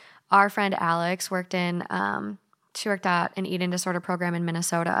our friend Alex worked at an eating disorder program in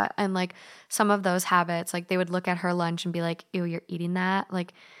Minnesota, and like some of those habits, like they would look at her lunch and be like, ew, you're eating that?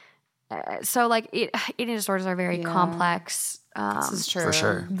 Like, so like eating disorders are very complex. This is true. For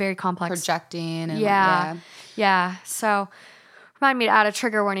sure. Very complex. Projecting. And yeah. So remind me to add a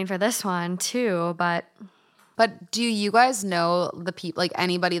trigger warning for this one too, But do you guys know the people, like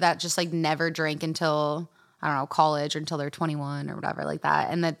anybody that just like never drank until, I don't know, college or until they're 21 or whatever like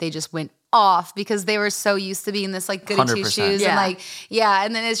that, and that they just went off because they were so used to being this like goody two 100%. shoes and like,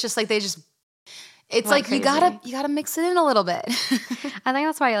 and then it's just like it's like crazy. you gotta mix it in a little bit. I think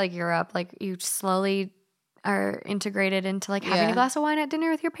that's why like Europe, like you slowly are integrated into like having a glass of wine at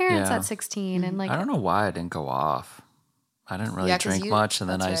dinner with your parents at 16 and like I don't know why I didn't go off. I didn't really drink much, and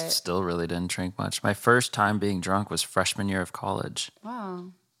then I still really didn't drink much. My first time being drunk was freshman year of college.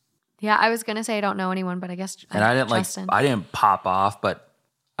 Wow. Yeah, I was gonna say I don't know anyone, but I guess I didn't pop off, but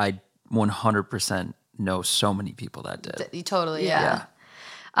I 100% know so many people that did. Totally, yeah.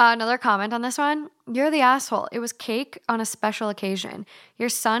 Another comment on this one. You're the asshole. It was cake on a special occasion. Your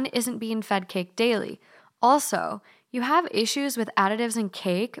son isn't being fed cake daily. Also, you have issues with additives in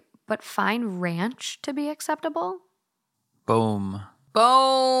cake, but find ranch to be acceptable? Boom.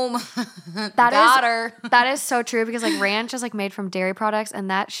 That is so true, because like ranch is like made from dairy products, and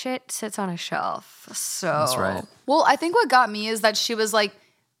that shit sits on a shelf. So that's right. Well, I think what got me is that she was like,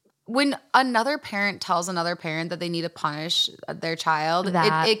 when another parent tells another parent that they need to punish their child,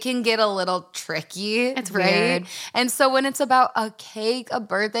 it can get a little tricky. It's right? weird. And so when it's about a cake, a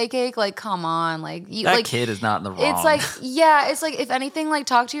birthday cake, like, come on. Like, that kid is not in the wrong. It's like, it's like, if anything, like,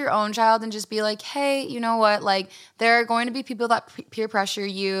 talk to your own child and just be like, hey, you know what? Like, there are going to be people that peer pressure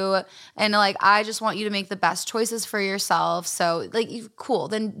you. And, like, I just want you to make the best choices for yourself. So, like, cool.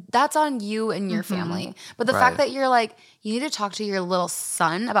 Then that's on you and your family. But the fact that you're like, you need to talk to your little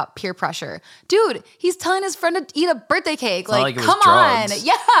son about peer pressure. Dude, he's telling his friend to eat a birthday cake. Like come on.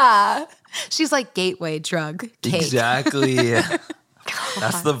 Yeah. She's like, gateway drug cake. Exactly.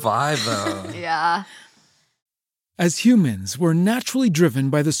 That's the vibe, though. Yeah. As humans, we're naturally driven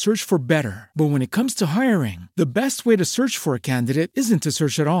by the search for better. But when it comes to hiring, the best way to search for a candidate isn't to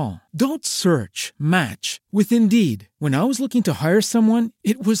search at all. Don't search, match with Indeed. When I was looking to hire someone,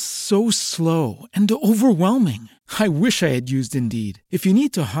 it was so slow and overwhelming. I wish I had used Indeed. If you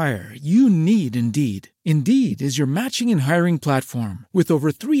need to hire, you need Indeed. Indeed is your matching and hiring platform with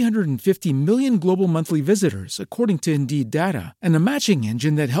over 350 million global monthly visitors, according to Indeed data, and a matching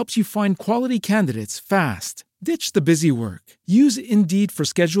engine that helps you find quality candidates fast. Ditch the busy work. Use Indeed for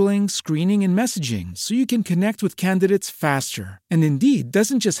scheduling, screening, and messaging so you can connect with candidates faster. And Indeed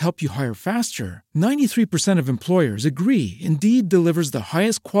doesn't just help you hire faster. 93% of employers agree Indeed delivers the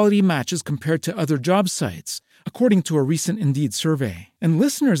highest quality matches compared to other job sites, according to a recent Indeed survey. And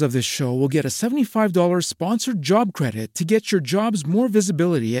listeners of this show will get a $75 sponsored job credit to get your jobs more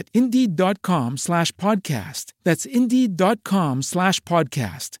visibility at Indeed.com/podcast. That's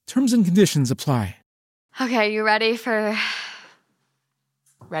Indeed.com/podcast. Terms and conditions apply. Okay, you ready for...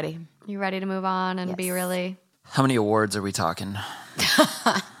 Ready. You ready to move on and be really... How many awards are we talking?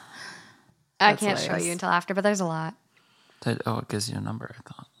 I can't show you until after, but there's a lot. It gives you a number, I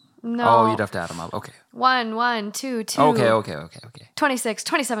thought. No. Oh, you'd have to add them up. Okay. 1, 2, 2. Okay. 26,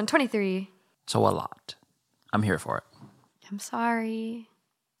 27, 23. So a lot. I'm here for it. I'm sorry.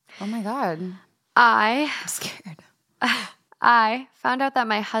 Oh my God. I'm scared. I found out that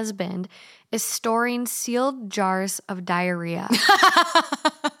my husband is storing sealed jars of diarrhea.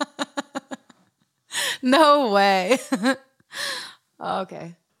 No way.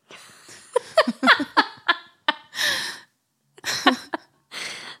 Okay.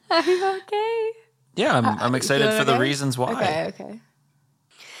 Are you okay? Yeah, I'm excited for the reasons why. Okay.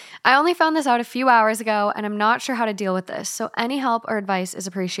 I only found this out a few hours ago, and I'm not sure how to deal with this, so any help or advice is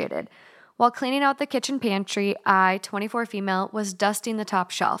appreciated. While cleaning out the kitchen pantry, I, 24 female, was dusting the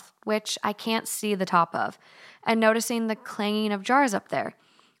top shelf, which I can't see the top of, and noticing the clanging of jars up there.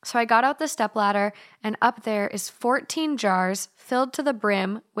 So I got out the stepladder, and up there is 14 jars filled to the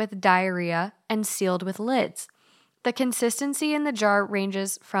brim with diarrhea and sealed with lids. The consistency in the jar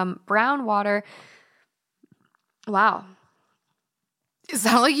ranges from brown water. Wow. It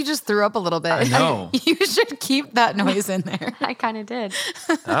sounded like you just threw up a little bit. I know. You should keep that noise in there. I kind of did.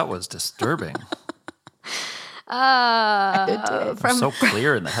 That was disturbing. It did. So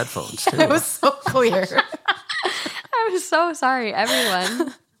clear in the headphones, too. It was so clear. I'm so sorry,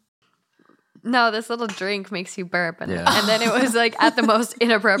 everyone. No, this little drink makes you burp. And, Yeah. and then it was like at the most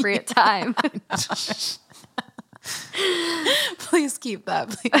inappropriate time. Please keep that,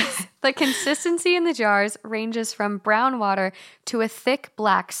 please. The consistency in the jars ranges from brown water to a thick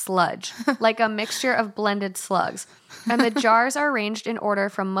black sludge, like a mixture of blended slugs. And the jars are arranged in order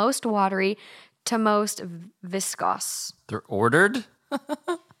from most watery to most viscous. They're ordered?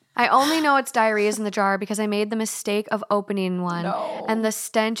 I only know it's diarrhea is in the jar because I made the mistake of opening one. No. And the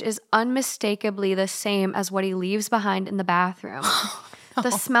stench is unmistakably the same as what he leaves behind in the bathroom.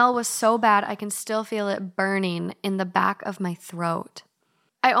 The smell was so bad I can still feel it burning in the back of my throat.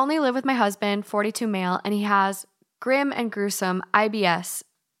 I only live with my husband, 42 male, and he has grim and gruesome IBS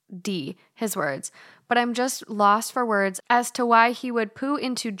D, his words. But I'm just lost for words as to why he would poo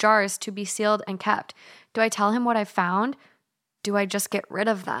into jars to be sealed and kept. Do I tell him what I found? Do I just get rid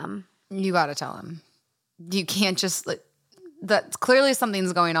of them? You got to tell him. You can't just, that clearly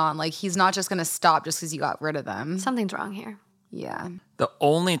something's going on. Like, he's not just going to stop just because you got rid of them. Something's wrong here. Yeah. The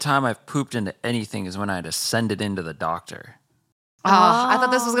only time I've pooped into anything is when I had to send it into the doctor. I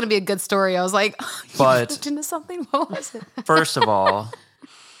thought this was going to be a good story. I was like, But- you pooped into something? What was it? First of all,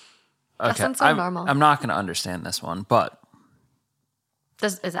 That sounds so normal. I'm not going to understand this one, but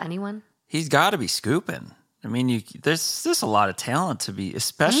Is anyone? he's got to be scooping. I mean, there's just a lot of talent to be,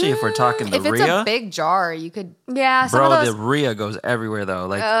 especially if we're talking the If it's Rhea. a big jar, you could. Yeah, some Bro, of the those. Rhea goes everywhere though.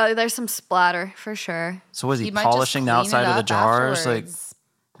 Like, There's some splatter for sure. so was he You might just polishing the clean it outside of the up jars? afterwards.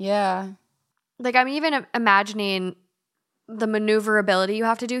 Yeah. Like I'm even imagining the maneuverability you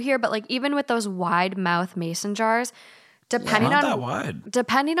have to do here, but like even with those wide mouth mason jars, depending Not on that wide.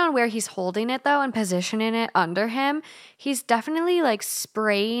 depending on where he's holding it though and positioning it under him, he's definitely like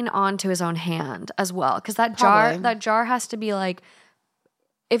spraying onto his own hand as well. Because Probably. that jar has to be like,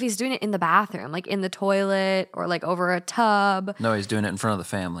 if he's doing it in the bathroom, like in the toilet or like over a tub. No, he's doing it in front of the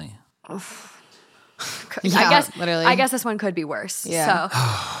family. Yeah, literally. I guess this one could be worse. Yeah.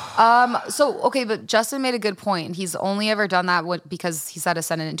 So So, okay, but Justin made a good point. He's only ever done that because he's had to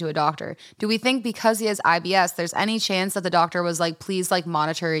send it into a doctor. Do we think because he has IBS, there's any chance that the doctor was like, please like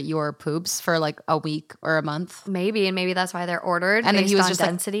monitor your poops for like a week or a month? maybe that's why they're ordered. And then based he was on just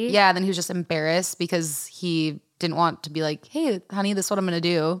density. like, yeah, then he was just embarrassed because he didn't want to be like, hey, honey, this is what I'm going to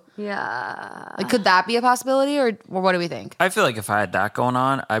do. Yeah. Like, could that be a possibility or what do we think? I feel like if I had that going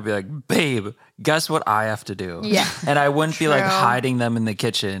on, I'd be like, babe, guess what I have to do? Yeah. And I wouldn't be like True. hiding them in the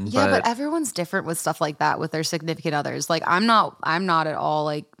kitchen. Yeah, but everyone's different with stuff like that with their significant others. Like I'm not at all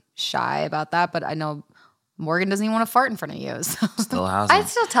like shy about that, but I know Morgan doesn't even want to fart in front of you. So. still has I'd them.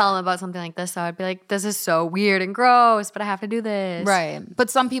 still tell him about something like this, though. I'd be like, this is so weird and gross, but I have to do this. Right.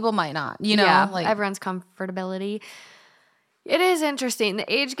 But some people might not, you know, Yeah, like everyone's comfortability. It is interesting.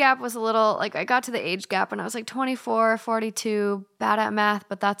 The age gap was a little, like, I got to the age gap and I was like 24, 42, bad at math,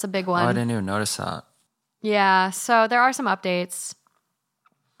 but that's a big Oh, one. I didn't even notice that. Yeah, so there are some updates.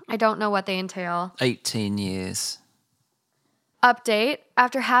 I don't know what they entail. 18 years. Update.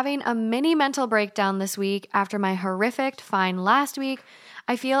 After having a mini mental breakdown this week after my horrific fine last week,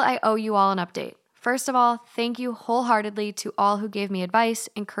 I feel I owe you all an update. First of all, thank you wholeheartedly to all who gave me advice,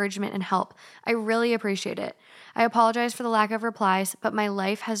 encouragement, and help. I really appreciate it. I apologize for the lack of replies, but my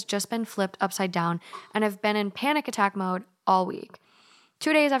life has just been flipped upside down, and I've been in panic attack mode all week.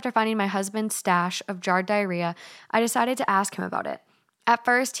 2 days after finding my husband's stash of jarred diarrhea, I decided to ask him about it. At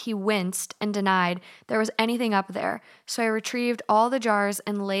first, he winced and denied there was anything up there, so I retrieved all the jars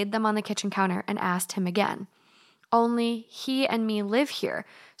and laid them on the kitchen counter and asked him again. Only he and me live here,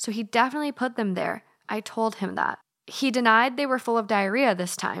 so he definitely put them there. I told him that. He denied they were full of diarrhea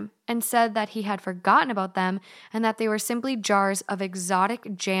this time and said that he had forgotten about them and that they were simply jars of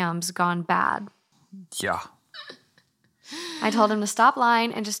exotic jams gone bad. Yeah. I told him to stop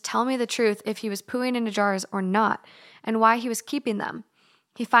lying and just tell me the truth if he was pooing into jars or not, and why he was keeping them.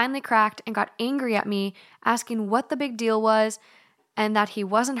 He finally cracked and got angry at me, asking what the big deal was and that he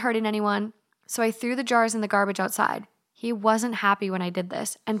wasn't hurting anyone, so I threw the jars in the garbage outside. He wasn't happy when I did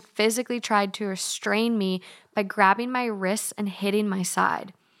this and physically tried to restrain me by grabbing my wrists and hitting my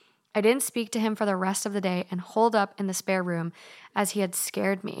side. I didn't speak to him for the rest of the day and holed up in the spare room as he had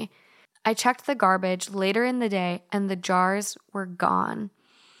scared me. I checked the garbage later in the day and the jars were gone.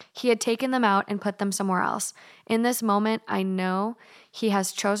 He had taken them out and put them somewhere else. In this moment, I know he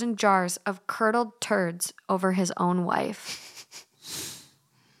has chosen jars of curdled turds over his own wife.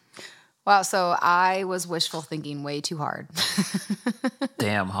 Wow, so I was wishful thinking way too hard.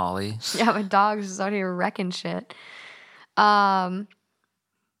 Damn, Holly. Yeah, my dog's just out here wrecking shit. It's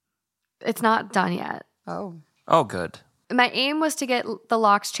not done yet. Oh. Oh, good. My aim was to get the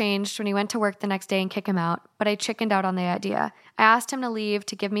locks changed when he went to work the next day and kick him out, but I chickened out on the idea. I asked him to leave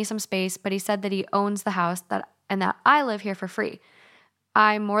to give me some space, but he said that he owns the house and that I live here for free.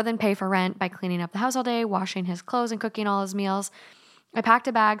 I more than pay for rent by cleaning up the house all day, washing his clothes, and cooking all his meals. I packed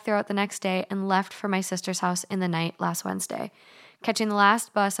a bag throughout the next day and left for my sister's house in the night last Wednesday, catching the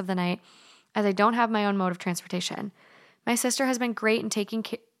last bus of the night as I don't have my own mode of transportation. My sister has been great in taking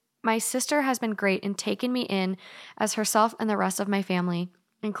me in, as herself and the rest of my family,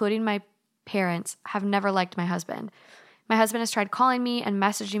 including my parents, have never liked my husband. My husband has tried calling me and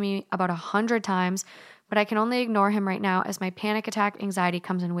messaging me about 100 times, but I can only ignore him right now as my panic attack anxiety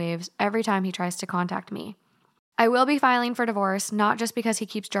comes in waves every time he tries to contact me. I will be filing for divorce, not just because he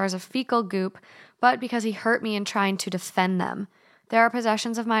keeps jars of fecal goop, but because he hurt me in trying to defend them. There are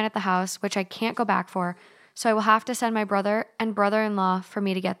possessions of mine at the house, which I can't go back for, so I will have to send my brother and brother-in-law for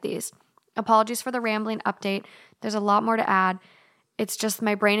me to get these. Apologies for the rambling update. There's a lot more to add. It's just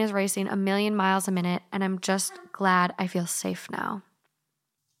my brain is racing 1,000,000 miles a minute, and I'm just glad I feel safe now.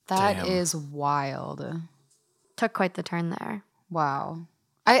 That is wild. Took quite the turn there. Wow.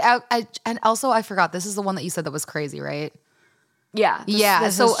 I and also I forgot, this is the one that you said that was crazy, right? Yeah.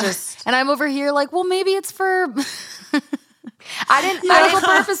 This so is just... and I'm over here like, well, maybe it's for medical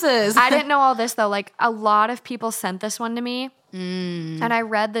purposes. I didn't know all this though. Like, a lot of people sent this one to me, and I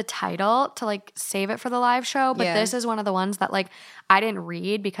read the title to like save it for the live show. But this is one of the ones that like I didn't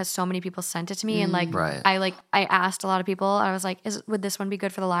read because so many people sent it to me, and like I asked a lot of people. I was like, would this one be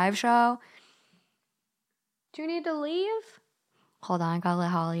good for the live show? Do you need to leave? Hold on, gotta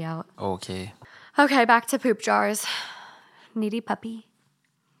let Holly out. Okay. Okay, back to poop jars. Needy puppy.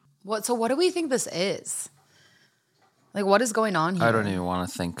 So what do we think this is? Like, what is going on here? I don't even want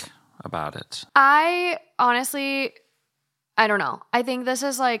to think about it. I honestly, I don't know. I think this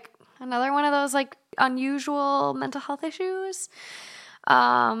is like another one of those like unusual mental health issues.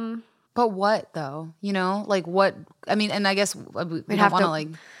 But what though? You know, like what? I mean, and I guess we don't want to like.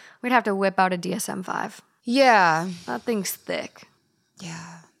 We'd have to whip out a DSM-5. Yeah, that thing's thick.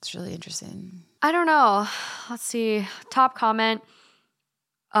 Yeah, it's really interesting. I don't know. Let's see. Top comment.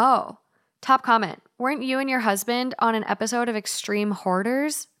 Oh, top comment. Weren't you and your husband on an episode of Extreme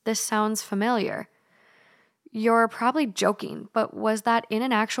Hoarders? This sounds familiar. You're probably joking, but was that in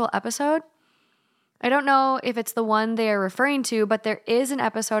an actual episode? I don't know if it's the one they are referring to, but there is an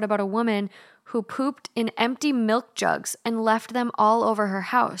episode about a woman who pooped in empty milk jugs and left them all over her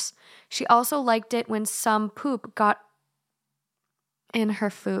house. She also liked it when some poop got in her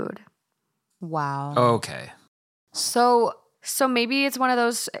food. Wow. Okay. So maybe it's one of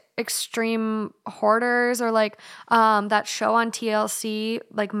those extreme hoarders, or like that show on TLC,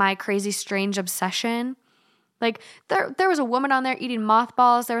 like My Crazy Strange Obsession. Like there was a woman on there eating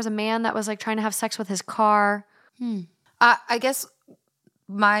mothballs. There was a man that was like trying to have sex with his car. I guess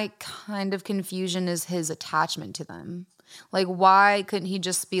my kind of confusion is his attachment to them. Like, why couldn't he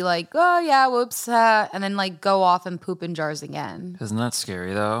just be like, oh yeah, whoops, and then like go off and poop in jars again? Isn't that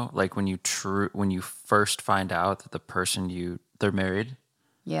scary though? Like when you first find out that the person they're married,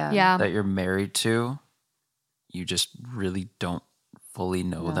 that you're married to, you just really don't fully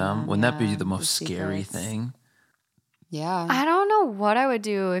know them. Wouldn't that be the most scary thing? Yeah. I don't know what I would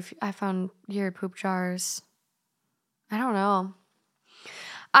do if I found your poop jars. I don't know.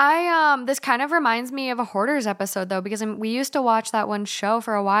 This kind of reminds me of a Hoarders episode though, because we used to watch that one show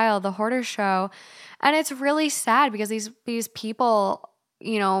for a while, the Hoarders show, and it's really sad because these people,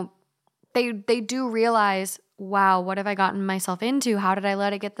 you know, they do realize, wow, what have I gotten myself into? How did I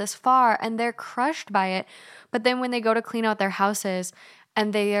let it get this far? And they're crushed by it. But then when they go to clean out their houses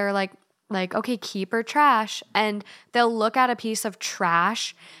and they are like, okay, keep her trash, and they'll look at a piece of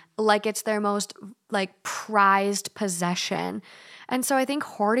trash like it's their most like prized possession. And so I think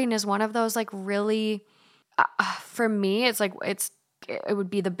hoarding is one of those like really, for me, it's like it would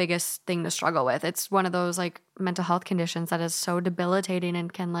be the biggest thing to struggle with. It's one of those like mental health conditions that is so debilitating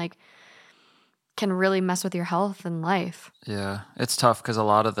and can really mess with your health and life. Yeah, it's tough because a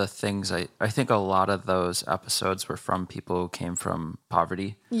lot of the things, I think a lot of those episodes were from people who came from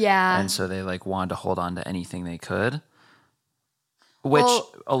poverty. Yeah. And so they like wanted to hold on to anything they could. Which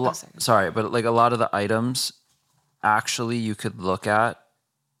Well, sorry, but like a lot of the items actually you could look at.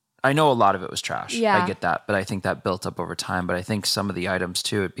 I know a lot of it was trash. Yeah. I get that, but I think that built up over time. But I think some of the items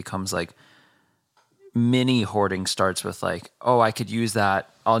too, it becomes like mini hoarding starts with like, oh, I could use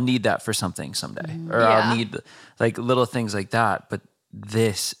that. I'll need that for something someday, or I'll need like little things like that. But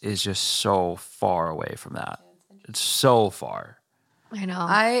this is just so far away from that. It's so far. I know.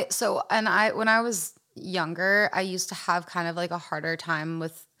 When I was younger, I used to have kind of like a harder time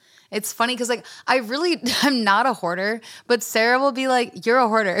with. It's funny because like I'm not a hoarder, but Sarah will be like, "You're a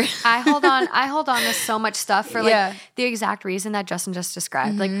hoarder." I hold on to so much stuff for like the exact reason that Justin just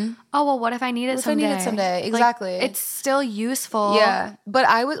described. Like, oh well, what if I need it someday? If I need it someday, Like, exactly. it's still useful. Yeah, but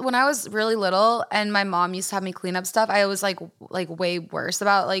when I was really little, and my mom used to have me clean up stuff, I was like way worse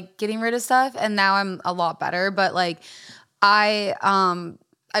about like getting rid of stuff, and now I'm a lot better. But like,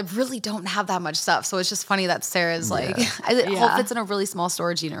 I really don't have that much stuff, so it's just funny that Sarah's like, it all fits in a really small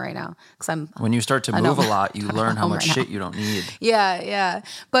storage unit right now because when you start to move a lot, you learn how much shit you don't need. Yeah.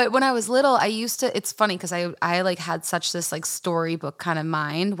 But when I was little, I used to. It's funny because I like had such this like storybook kind of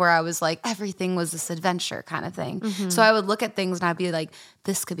mind where I was like everything was this adventure kind of thing. So I would look at things and I'd be like,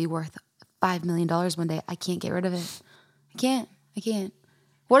 this could be worth $5 million one day. I can't get rid of it. I can't.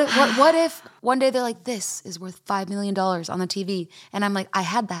 What if one day they're like, this is worth $5 million on the TV? And I'm like, I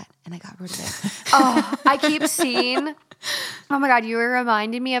had that and I got rid of it. Oh, I keep seeing. Oh my God, you were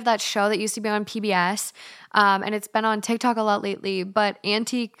reminding me of that show that used to be on PBS. And it's been on TikTok a lot lately, but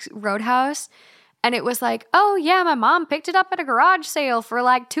Antique Roadhouse. And it was like, oh yeah, my mom picked it up at a garage sale for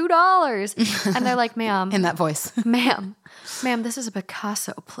like $2. And they're like, ma'am. In that voice. Ma'am, this is a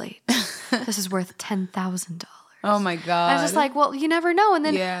Picasso plate. This is worth $10,000. Oh my God. I was just like, well, you never know. And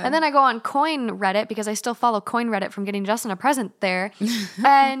then I go on Coin Reddit because I still follow Coin Reddit from getting Justin a present there.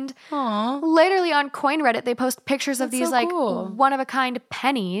 And literally on Coin Reddit, they post pictures of these like one-of-a-kind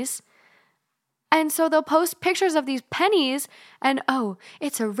pennies. And so they'll post pictures of these pennies and, oh,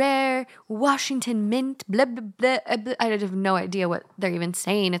 it's a rare Washington mint, blah, blah, blah, blah. I have no idea what they're even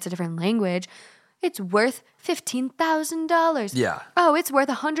saying. It's a different language. It's worth $15,000. Yeah. Oh, it's worth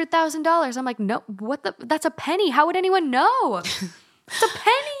 $100,000. I'm like, no, that's a penny. How would anyone know? It's a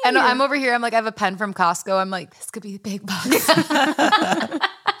penny. And I'm over here. I'm like, I have a pen from Costco. I'm like, this could be big bucks.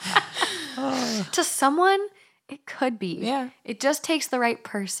 To someone, it could be. Yeah. It just takes the right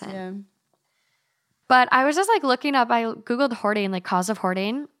person. Yeah. But I was just like looking up, I Googled hoarding, like cause of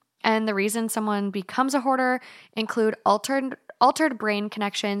hoarding. And the reason someone becomes a hoarder include altered brain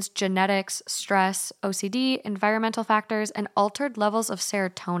connections, genetics, stress, OCD, environmental factors, and altered levels of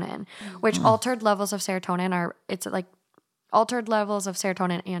serotonin, which altered levels of serotonin altered levels of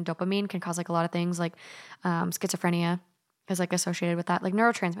serotonin and dopamine can cause like a lot of things like schizophrenia is like associated with that. Like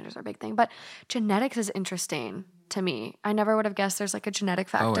neurotransmitters are a big thing, but genetics is interesting to me. I never would have guessed there's like a genetic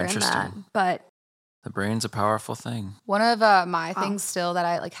factor in that, but the brain's a powerful thing. One of my things still that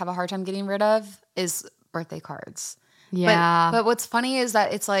I like have a hard time getting rid of is birthday cards. yeah. But what's funny is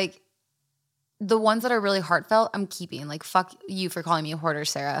that it's like the ones that are really heartfelt, I'm keeping. Like, fuck you for calling me a hoarder,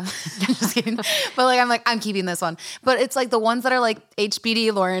 Sarah. Just kidding. But like, I'm keeping this one. But it's like the ones that are like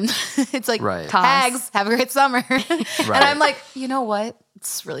HBD, Lauren. It's like, tags, have a great summer. And I'm like, you know what?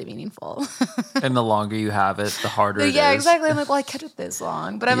 It's really meaningful. And the longer you have it, the harder it is. Yeah, exactly. I'm like, well, I kept it this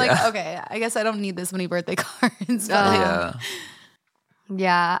long. But I'm like, okay, I guess I don't need this many birthday cards. But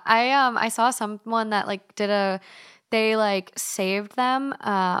Yeah. I saw someone that like they like saved them,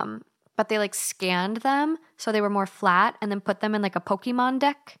 but they like scanned them so they were more flat and then put them in like a Pokemon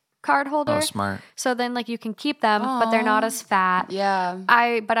deck card holder. Oh, smart. So then like you can keep them, but they're not as fat. Yeah.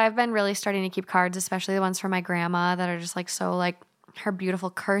 But I've been really starting to keep cards, especially the ones for my grandma that are just like so like her beautiful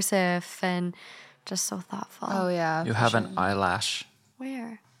cursive and just so thoughtful. Oh yeah. You have an eyelash.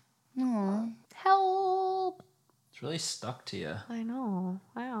 Where? Aww. Help. It's really stuck to you. I know.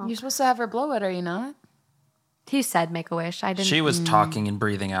 Wow. You're supposed to have her blow it, are you not? He said make a wish. I didn't. She was talking and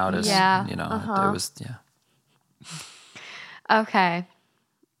breathing out as, you know, it was, Okay.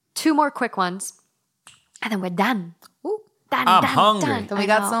 2 more quick ones. And then we're done. Ooh. Done, I'm done, hungry. done. Then we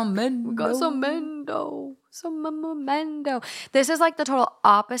got some mendo. We got some mendo. Some mendo. This is like the total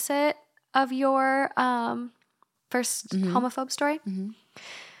opposite of your first homophobe story. Mm-hmm.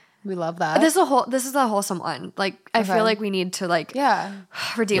 We love that. This is a wholesome one. Like I feel like we need to like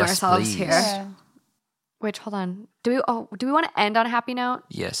redeem ourselves please. here. Yeah. Which hold on. Do we want to end on a happy note?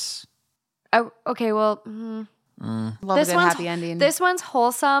 Yes. Oh, okay, well, Love a good happy ending. This one's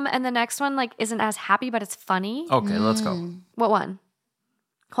wholesome, and the next one like isn't as happy, but it's funny. Okay, let's go. What one?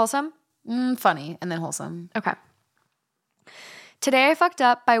 Wholesome? Funny and then wholesome. Okay. Today I fucked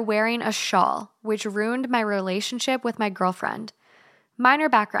up by wearing a shawl, which ruined my relationship with my girlfriend. Minor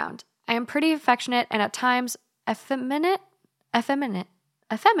background. I am pretty affectionate and at times effeminate.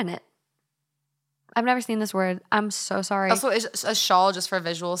 I've never seen this word. I'm so sorry. Also, is a shawl, just for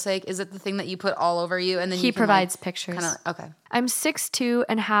visual sake, is it the thing that you put all over you and then He you can, provides pictures. Okay. I'm 6'2"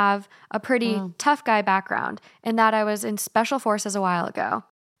 and have a pretty tough guy background in that I was in special forces a while ago.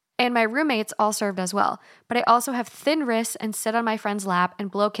 And my roommates all served as well. But I also have thin wrists and sit on my friend's lap and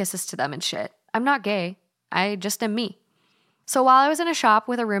blow kisses to them and shit. I'm not gay. I just am me. So while I was in a shop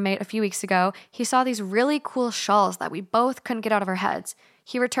with a roommate a few weeks ago, he saw these really cool shawls that we both couldn't get out of our heads.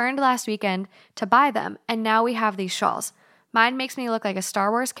 He returned last weekend to buy them, and now we have these shawls. Mine makes me look like a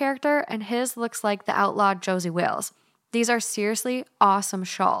Star Wars character, and his looks like the outlaw Josie Wales. These are seriously awesome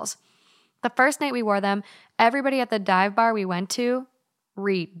shawls. The first night we wore them, everybody at the dive bar we went to,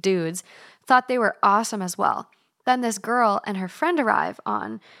 dudes, thought they were awesome as well. Then this girl and her friend arrive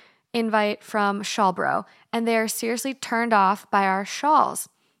on invite from Shawl Bro, and they are seriously turned off by our shawls,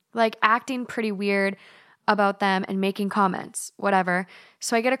 like acting pretty weird about them and making comments, whatever.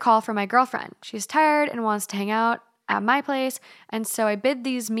 So I get a call from my girlfriend. She's tired and wants to hang out at my place, and so I bid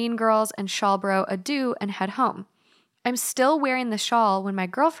these mean girls and Shawl Bro adieu and head home. I'm still wearing the shawl when my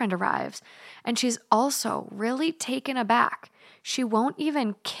girlfriend arrives, and she's also really taken aback. She won't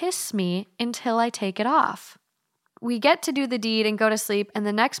even kiss me until I take it off. We get to do the deed and go to sleep, and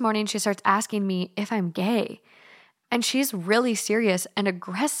the next morning she starts asking me if I'm gay. And she's really serious and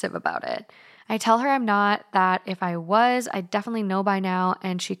aggressive about it. I tell her I'm not, that if I was, I'd definitely know by now,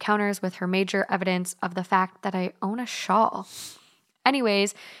 and she counters with her major evidence of the fact that I own a shawl.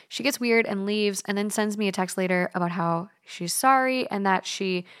 Anyways, she gets weird and leaves, and then sends me a text later about how she's sorry and that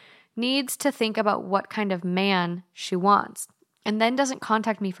she needs to think about what kind of man she wants, and then doesn't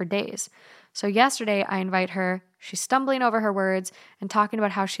contact me for days. So yesterday I invite her. She's stumbling over her words and talking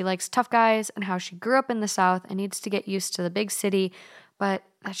about how she likes tough guys and how she grew up in the South and needs to get used to the big city, but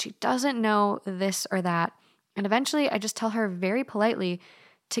that she doesn't know this or that. And eventually I just tell her very politely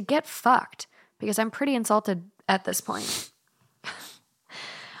to get fucked because I'm pretty insulted at this point.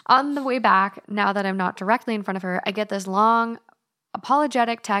 On the way back, now that I'm not directly in front of her, I get this long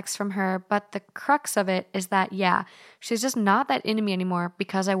apologetic text from her, but the crux of it is that, yeah, she's just not that into me anymore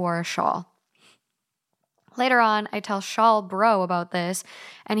because I wore a shawl. Later on, I tell Shawl Bro about this,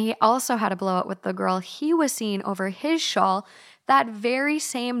 and he also had a blowout with the girl he was seeing over his shawl that very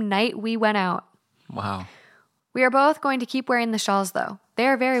same night we went out. Wow. We are both going to keep wearing the shawls, though. They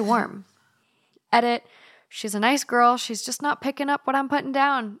are very warm. Edit, she's a nice girl. She's just not picking up what I'm putting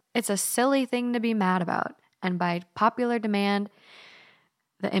down. It's a silly thing to be mad about. And by popular demand,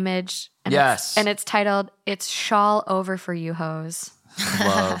 the image. And yes. It's titled, It's Shawl Over for You Hoes.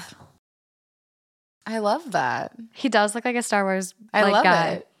 Love. I love that. He does look like a Star Wars I love guy.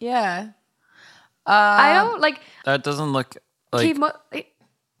 it. Yeah. I don't like. That doesn't look like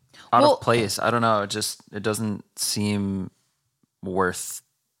out of place. I don't know. It doesn't seem worth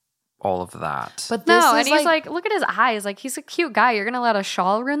all of that. But no, and he's like, look at his eyes. Like, he's a cute guy. You're gonna let a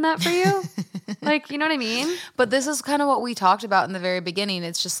shawl ruin that for you? Like, you know what I mean? But this is kind of what we talked about in the very beginning.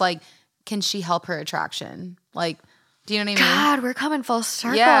 It's just like, can she help her attraction? Like, do you know what I mean? God, we're coming full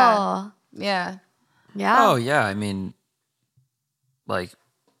circle. Yeah. Yeah. Yeah. Oh, yeah. I mean, like,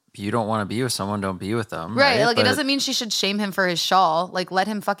 if you don't want to be with someone, don't be with them. Right. Like, But it doesn't mean she should shame him for his shawl. Like, let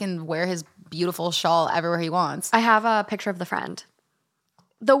him fucking wear his beautiful shawl everywhere he wants. I have a picture of the friend.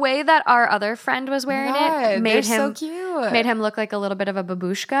 The way that our other friend was wearing it made him so cute. Made him look like a little bit of a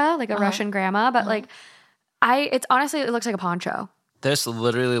babushka, like a Russian grandma. But like, it's honestly, it looks like a poncho. This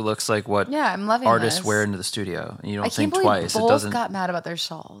literally looks like what I'm loving artists this. wear into the studio. And you I don't can't think believe twice. both It doesn't. got mad about their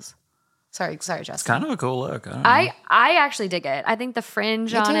shawls. Sorry, Justin. It's kind of a cool look. I don't know. I actually dig it. I think the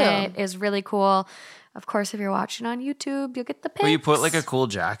fringe on too. it is really cool. Of course, if you're watching on YouTube, you'll get the pics. Well, you put like a cool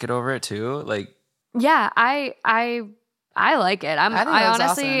jacket over it too. Like, yeah, I like it. I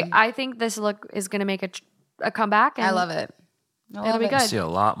honestly, awesome. I think this look is gonna make a comeback. And I love it. It'll be I good. see a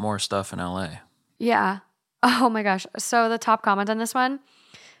lot more stuff in LA. Yeah. Oh my gosh. So the top comment on this one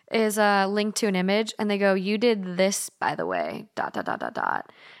is a link to an image, and they go, "You did this, by the way." ...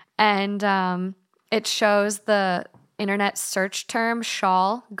 And it shows the internet search term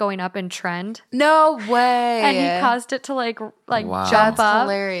shawl going up in trend. No way. And he caused it to like Wow. jump That's up.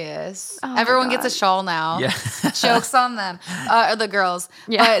 hilarious. Oh my Everyone gets a God. shawl now. Yeah. Jokes on them. Or the girls.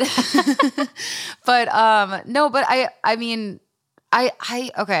 Yeah. But no, but I mean,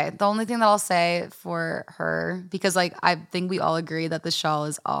 okay. The only thing that I'll say for her, because like I think we all agree that the shawl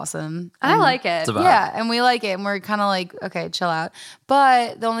is awesome. I like it. It's about- Yeah, and we like it, and we're kind of like, okay, chill out.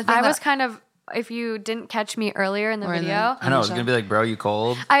 But the only thing I was kind of if you didn't catch me earlier in the Or in the- video, I know. I was going to be like, bro, you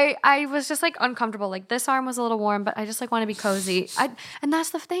cold? I was just like uncomfortable. Like this arm was a little warm, but I just like want to be cozy. And that's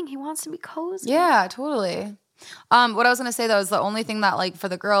the thing. He wants to be cozy. Yeah, totally. What I was gonna say though is the only thing that like for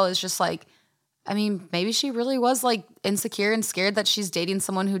the girl is just like, I mean, maybe she really was like insecure and scared that she's dating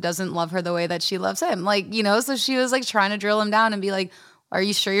someone who doesn't love her the way that she loves him. Like, you know, so she was like trying to drill him down and be like, are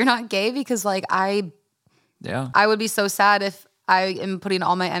you sure you're not gay? Because like I would be so sad if I am putting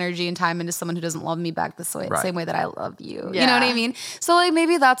all my energy and time into someone who doesn't love me back this way, same way that I love you. Yeah. You know what I mean? So like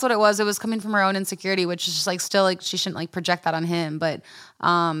maybe that's what it was. It was coming from her own insecurity, which is just like still like she shouldn't like project that on him. But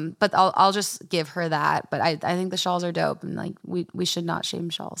I'll just give her that. But I think the shawls are dope and like we should not shame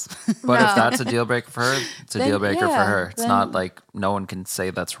shawls. But if that's a deal breaker for her, it's a Then, deal breaker yeah, for her. It's then- not like no one can say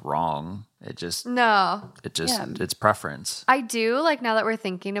that's wrong. It just, No. it's preference. I do like now that we're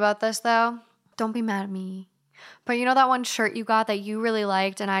thinking about this though. Don't be mad at me. But you know that one shirt you got that you really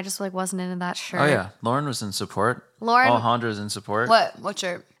liked and I just like wasn't into that shirt? Oh, yeah. Lauren was in support. Lauren- Alejandra's in support. What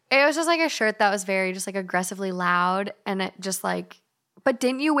shirt? It was just like a shirt that was very just like aggressively loud and it just like, but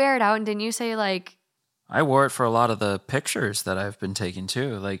didn't you wear it out and didn't you say like, I wore it for a lot of the pictures that I've been taking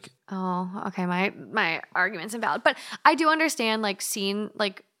too. Like, oh, okay, my argument's invalid. But I do understand like seeing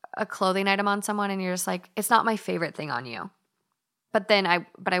like a clothing item on someone and you're just like, it's not my favorite thing on you. But then I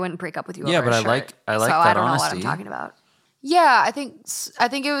wouldn't break up with you. yeah, over but a I shirt. like so that I don't honesty. know what I'm talking about. Yeah, I think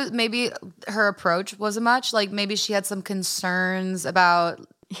it was maybe her approach wasn't much. Like maybe she had some concerns about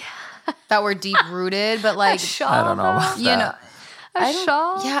that were deep rooted, but like I don't know about you that. know. A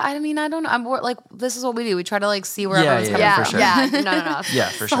shawl? Yeah, I mean, I don't know. I'm more, like, this is what we do. We try to like see where Yeah, everyone's yeah, coming for from. sure. Yeah, no. Yeah, for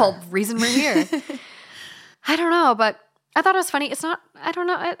That's sure. the whole reason we're here. I don't know, but I thought it was funny. It's not, I don't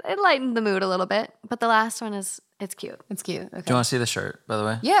know, it lightened the mood a little bit. But the last one it's cute. It's cute. Okay. Do you want to see the shirt, by the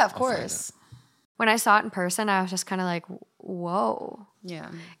way? Yeah, of course. When I saw it in person, I was just kind of like, whoa. Yeah.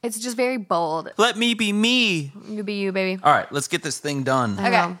 It's just very bold. Let me be me. You be you, baby. All right, let's get this thing done.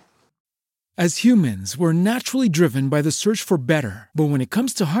 Okay. As humans, we're naturally driven by the search for better. But when it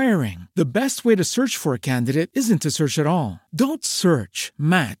comes to hiring, the best way to search for a candidate isn't to search at all. Don't search,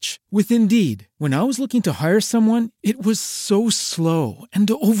 match with Indeed. When I was looking to hire someone, it was so slow and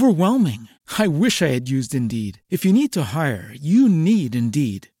overwhelming. I wish I had used Indeed. If you need to hire, you need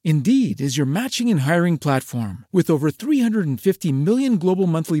Indeed. Indeed is your matching and hiring platform with over 350 million global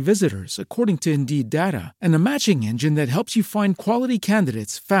monthly visitors, according to Indeed data, and a matching engine that helps you find quality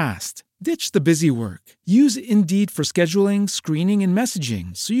candidates fast. Ditch the busy work. Use Indeed for scheduling, screening, and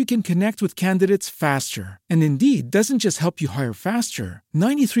messaging so you can connect with candidates faster. And Indeed doesn't just help you hire faster.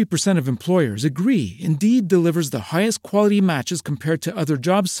 93% of employers agree Indeed delivers the highest quality matches compared to other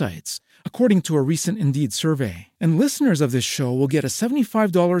job sites, according to a recent Indeed survey. And listeners of this show will get a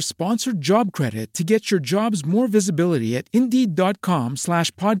 $75 sponsored job credit to get your jobs more visibility at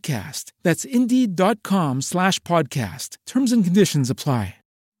Indeed.com/podcast. That's Indeed.com/podcast. Terms and conditions apply.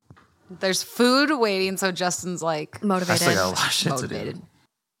 There's food waiting, so Justin's like I Motivated. still got a lot of shit to motivated. do.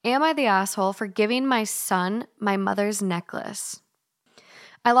 Am I the asshole for giving my son my mother's necklace?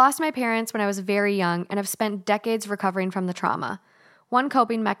 I lost my parents when I was very young and have spent decades recovering from the trauma. One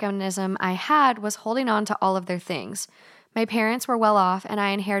coping mechanism I had was holding on to all of their things. My parents were well off and I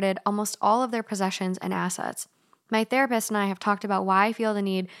inherited almost all of their possessions and assets. My therapist and I have talked about why I feel the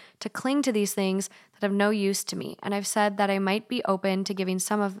need to cling to these things that have no use to me, and I've said that I might be open to giving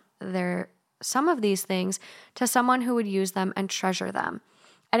some of these things to someone who would use them and treasure them.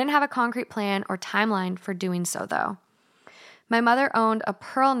 I didn't have a concrete plan or timeline for doing so, though. My mother owned a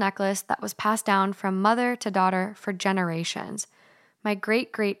pearl necklace that was passed down from mother to daughter for generations. My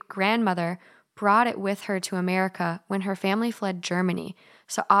great-great-grandmother brought it with her to America when her family fled Germany,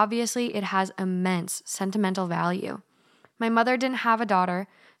 so obviously it has immense sentimental value. My mother didn't have a daughter,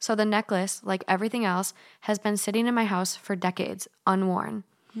 so the necklace, like everything else, has been sitting in my house for decades, unworn.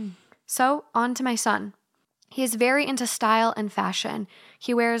 So, on to my son. He is very into style and fashion.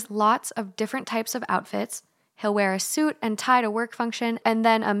 He wears lots of different types of outfits. He'll wear a suit and tie to work function, and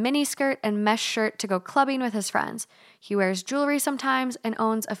then a mini skirt and mesh shirt to go clubbing with his friends. He wears jewelry sometimes and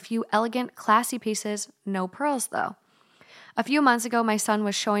owns a few elegant, classy pieces, no pearls though. A few months ago, my son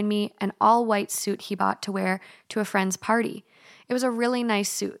was showing me an all-white suit he bought to wear to a friend's party. It was a really nice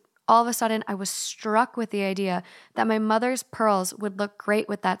suit. All of a sudden, I was struck with the idea that my mother's pearls would look great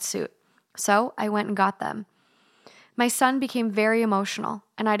with that suit. So I went and got them. My son became very emotional,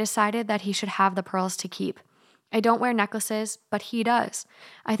 and I decided that he should have the pearls to keep. I don't wear necklaces, but he does.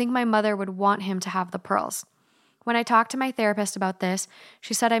 I think my mother would want him to have the pearls. When I talked to my therapist about this,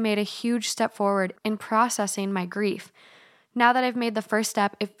 she said I made a huge step forward in processing my grief. Now that I've made the first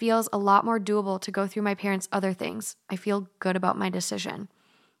step, it feels a lot more doable to go through my parents' other things. I feel good about my decision.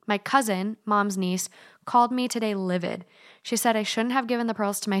 My cousin, mom's niece, called me today livid. She said I shouldn't have given the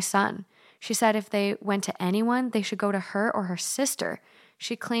pearls to my son. She said if they went to anyone, they should go to her or her sister.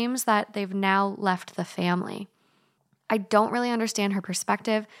 She claims that they've now left the family. I don't really understand her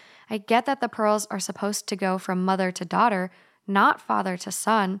perspective. I get that the pearls are supposed to go from mother to daughter, not father to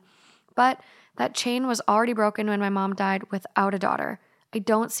son, but that chain was already broken when my mom died without a daughter. I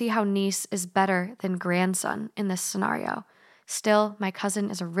don't see how niece is better than grandson in this scenario. Still, my cousin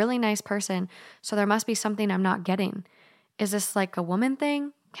is a really nice person, so there must be something I'm not getting. Is this like a woman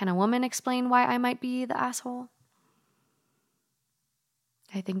thing? Can a woman explain why I might be the asshole?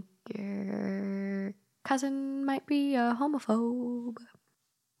 I think your cousin might be a homophobe.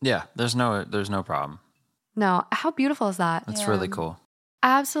 Yeah, there's no problem. No, how beautiful is that? That's really cool.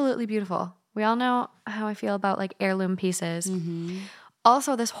 Absolutely beautiful. We all know how I feel about like heirloom pieces.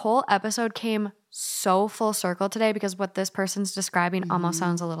 Also, this whole episode came so full circle today because what this person's describing almost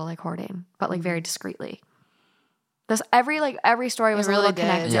sounds a little like hoarding, but like very discreetly. This every story was It really a little did.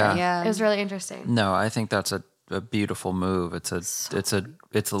 connected. Yeah. It was really interesting. No, I think that's a beautiful move. It's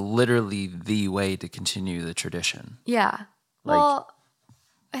literally the way to continue the tradition. Yeah. Like, well,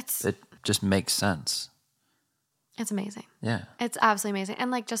 it's just makes sense. It's amazing. Yeah. It's absolutely amazing.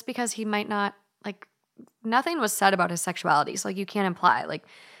 And like just because he might not like nothing was said about his sexuality. So like you can't imply like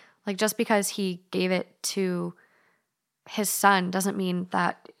just because he gave it to his son doesn't mean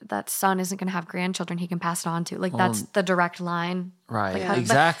that that son isn't going to have grandchildren he can pass it on to. Like that's the direct line. Right. Like,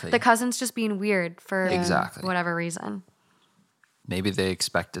 Exactly. The cousin's just being weird for whatever reason. Maybe they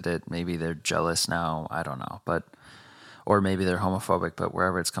expected it. Maybe they're jealous now. I don't know. Or maybe they're homophobic, but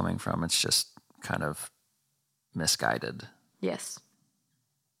wherever it's coming from, it's just kind of misguided. Yes.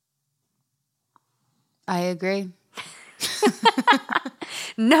 I agree.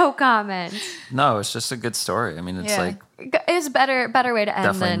 No comment. No, it's just a good story. I mean, it's like It's better way to end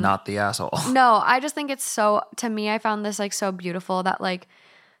definitely than not the asshole. No, I just think it's so, to me, I found this like so beautiful that like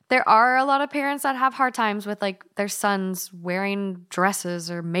there are a lot of parents that have hard times with like their sons wearing dresses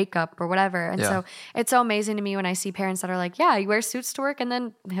or makeup or whatever. And so it's so amazing to me when I see parents that are like, yeah, he wears suits to work and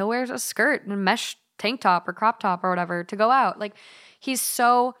then he'll wear a skirt and a mesh tank top or crop top or whatever to go out. Like he's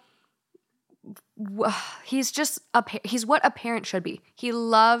just he's what a parent should be. He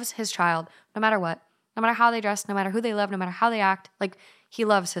loves his child no matter what. No matter how they dress, no matter who they love, no matter how they act, like he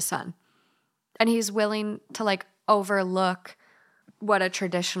loves his son. And he's willing to like overlook what a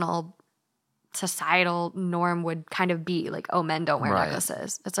traditional societal norm would kind of be. Like, oh, men don't wear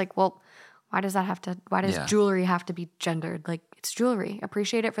necklaces. It's like, well, why does jewelry have to be gendered? Like it's jewelry.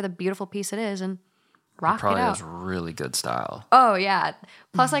 Appreciate it for the beautiful piece it is and rock it out. Probably has really good style. Oh yeah.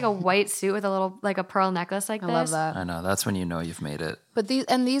 Plus like a white suit with a little like a pearl necklace like this. I love that. I know. That's when you know you've made it. But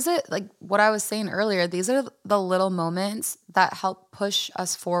these are like what I was saying earlier. These are the little moments that help push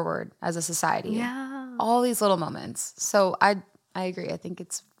us forward as a society. Yeah. All these little moments. So I agree. I think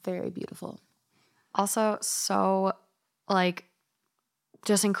it's very beautiful. Also so like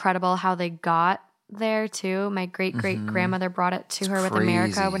just incredible how they got there too. My great-great-grandmother brought it to her with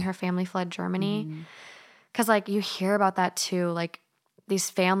America when her family fled Germany. Because like you hear about that too, like these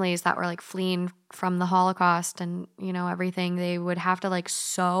families that were like fleeing from the Holocaust and you know everything, they would have to like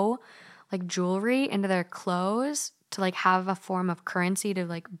sew like jewelry into their clothes to like have a form of currency to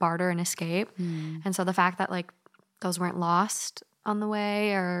like barter and escape. And so the fact that like those weren't lost on the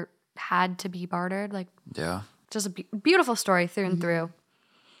way or had to be bartered, like just a beautiful story through and through.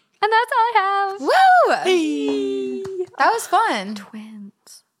 And that's all I have. Woo! Hey. That was fun.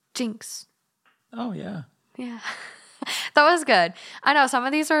 Twins. Jinx. Oh, yeah. Yeah. That was good. I know some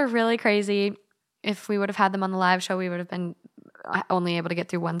of these are really crazy. If we would have had them on the live show, we would have been only able to get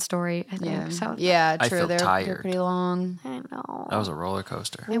through one story, I think. Yeah. So Yeah, I true. feel They're tired. pretty long. I know. That was a roller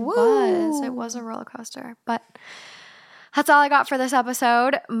coaster. It was a roller coaster. But that's all I got for this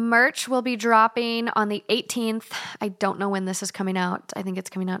episode. Merch will be dropping on the 18th. I don't know when this is coming out. I think it's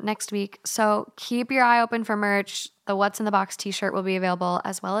coming out next week. So keep your eye open for merch. The What's in the Box t-shirt will be available,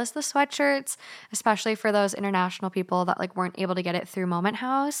 as well as the sweatshirts, especially for those international people that like weren't able to get it through Moment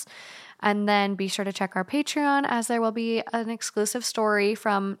House. And then be sure to check our Patreon, as there will be an exclusive story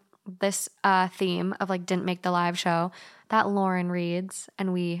from this theme of like didn't make the live show that Lauren reads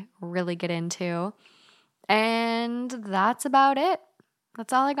and we really get into. And that's about it.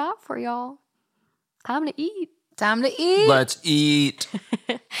 That's all I got for y'all. Time to eat. Time to eat. Let's eat.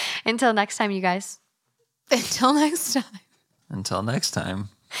 Until next time, you guys. Until next time. Until next time.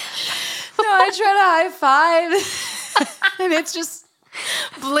 No, I try to high five. And it's just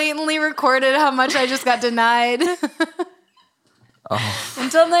blatantly recorded how much I just got denied. Oh.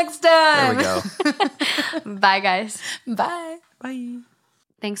 Until next time. There we go. Bye, guys. Bye. Bye.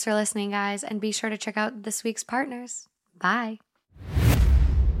 Thanks for listening, guys, and be sure to check out this week's partners. Bye.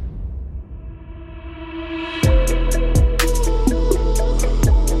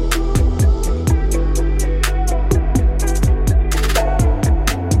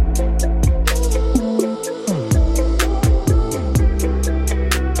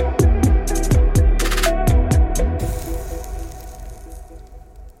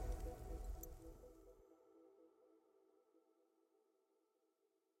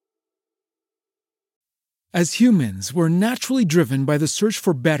 As humans, we're naturally driven by the search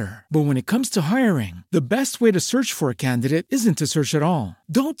for better. But when it comes to hiring, the best way to search for a candidate isn't to search at all.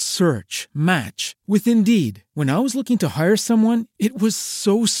 Don't search, match with Indeed. When I was looking to hire someone, it was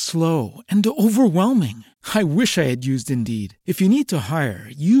so slow and overwhelming. I wish I had used Indeed. If you need to hire,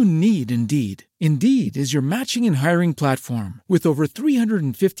 you need Indeed. Indeed is your matching and hiring platform with over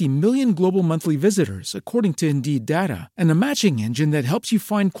 350 million global monthly visitors, according to Indeed data, and a matching engine that helps you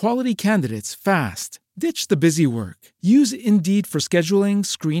find quality candidates fast. Ditch the busy work. Use Indeed for scheduling,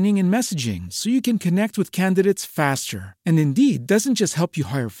 screening, and messaging so you can connect with candidates faster. And Indeed doesn't just help you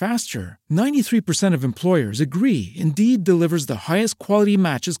hire faster. 93% of employers agree Indeed delivers the highest quality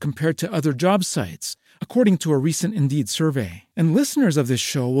matches compared to other job sites, according to a recent Indeed survey. And listeners of this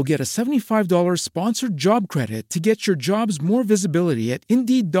show will get a $75 sponsored job credit to get your jobs more visibility at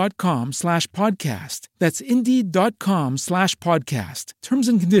Indeed.com/podcast. That's Indeed.com/podcast. Terms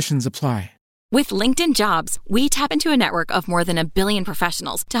and conditions apply. With LinkedIn Jobs, we tap into a network of more than 1 billion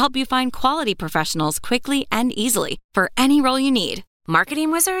professionals to help you find quality professionals quickly and easily for any role you need.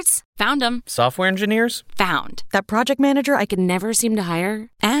 Marketing wizards? Found them. Software engineers? Found. That project manager I could never seem to hire?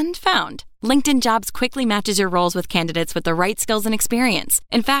 And found. LinkedIn Jobs quickly matches your roles with candidates with the right skills and experience.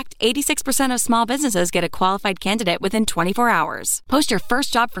 In fact, 86% of small businesses get a qualified candidate within 24 hours. Post your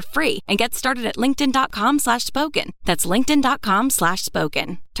first job for free and get started at linkedin.com/spoken. That's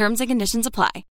linkedin.com/spoken. Terms and conditions apply.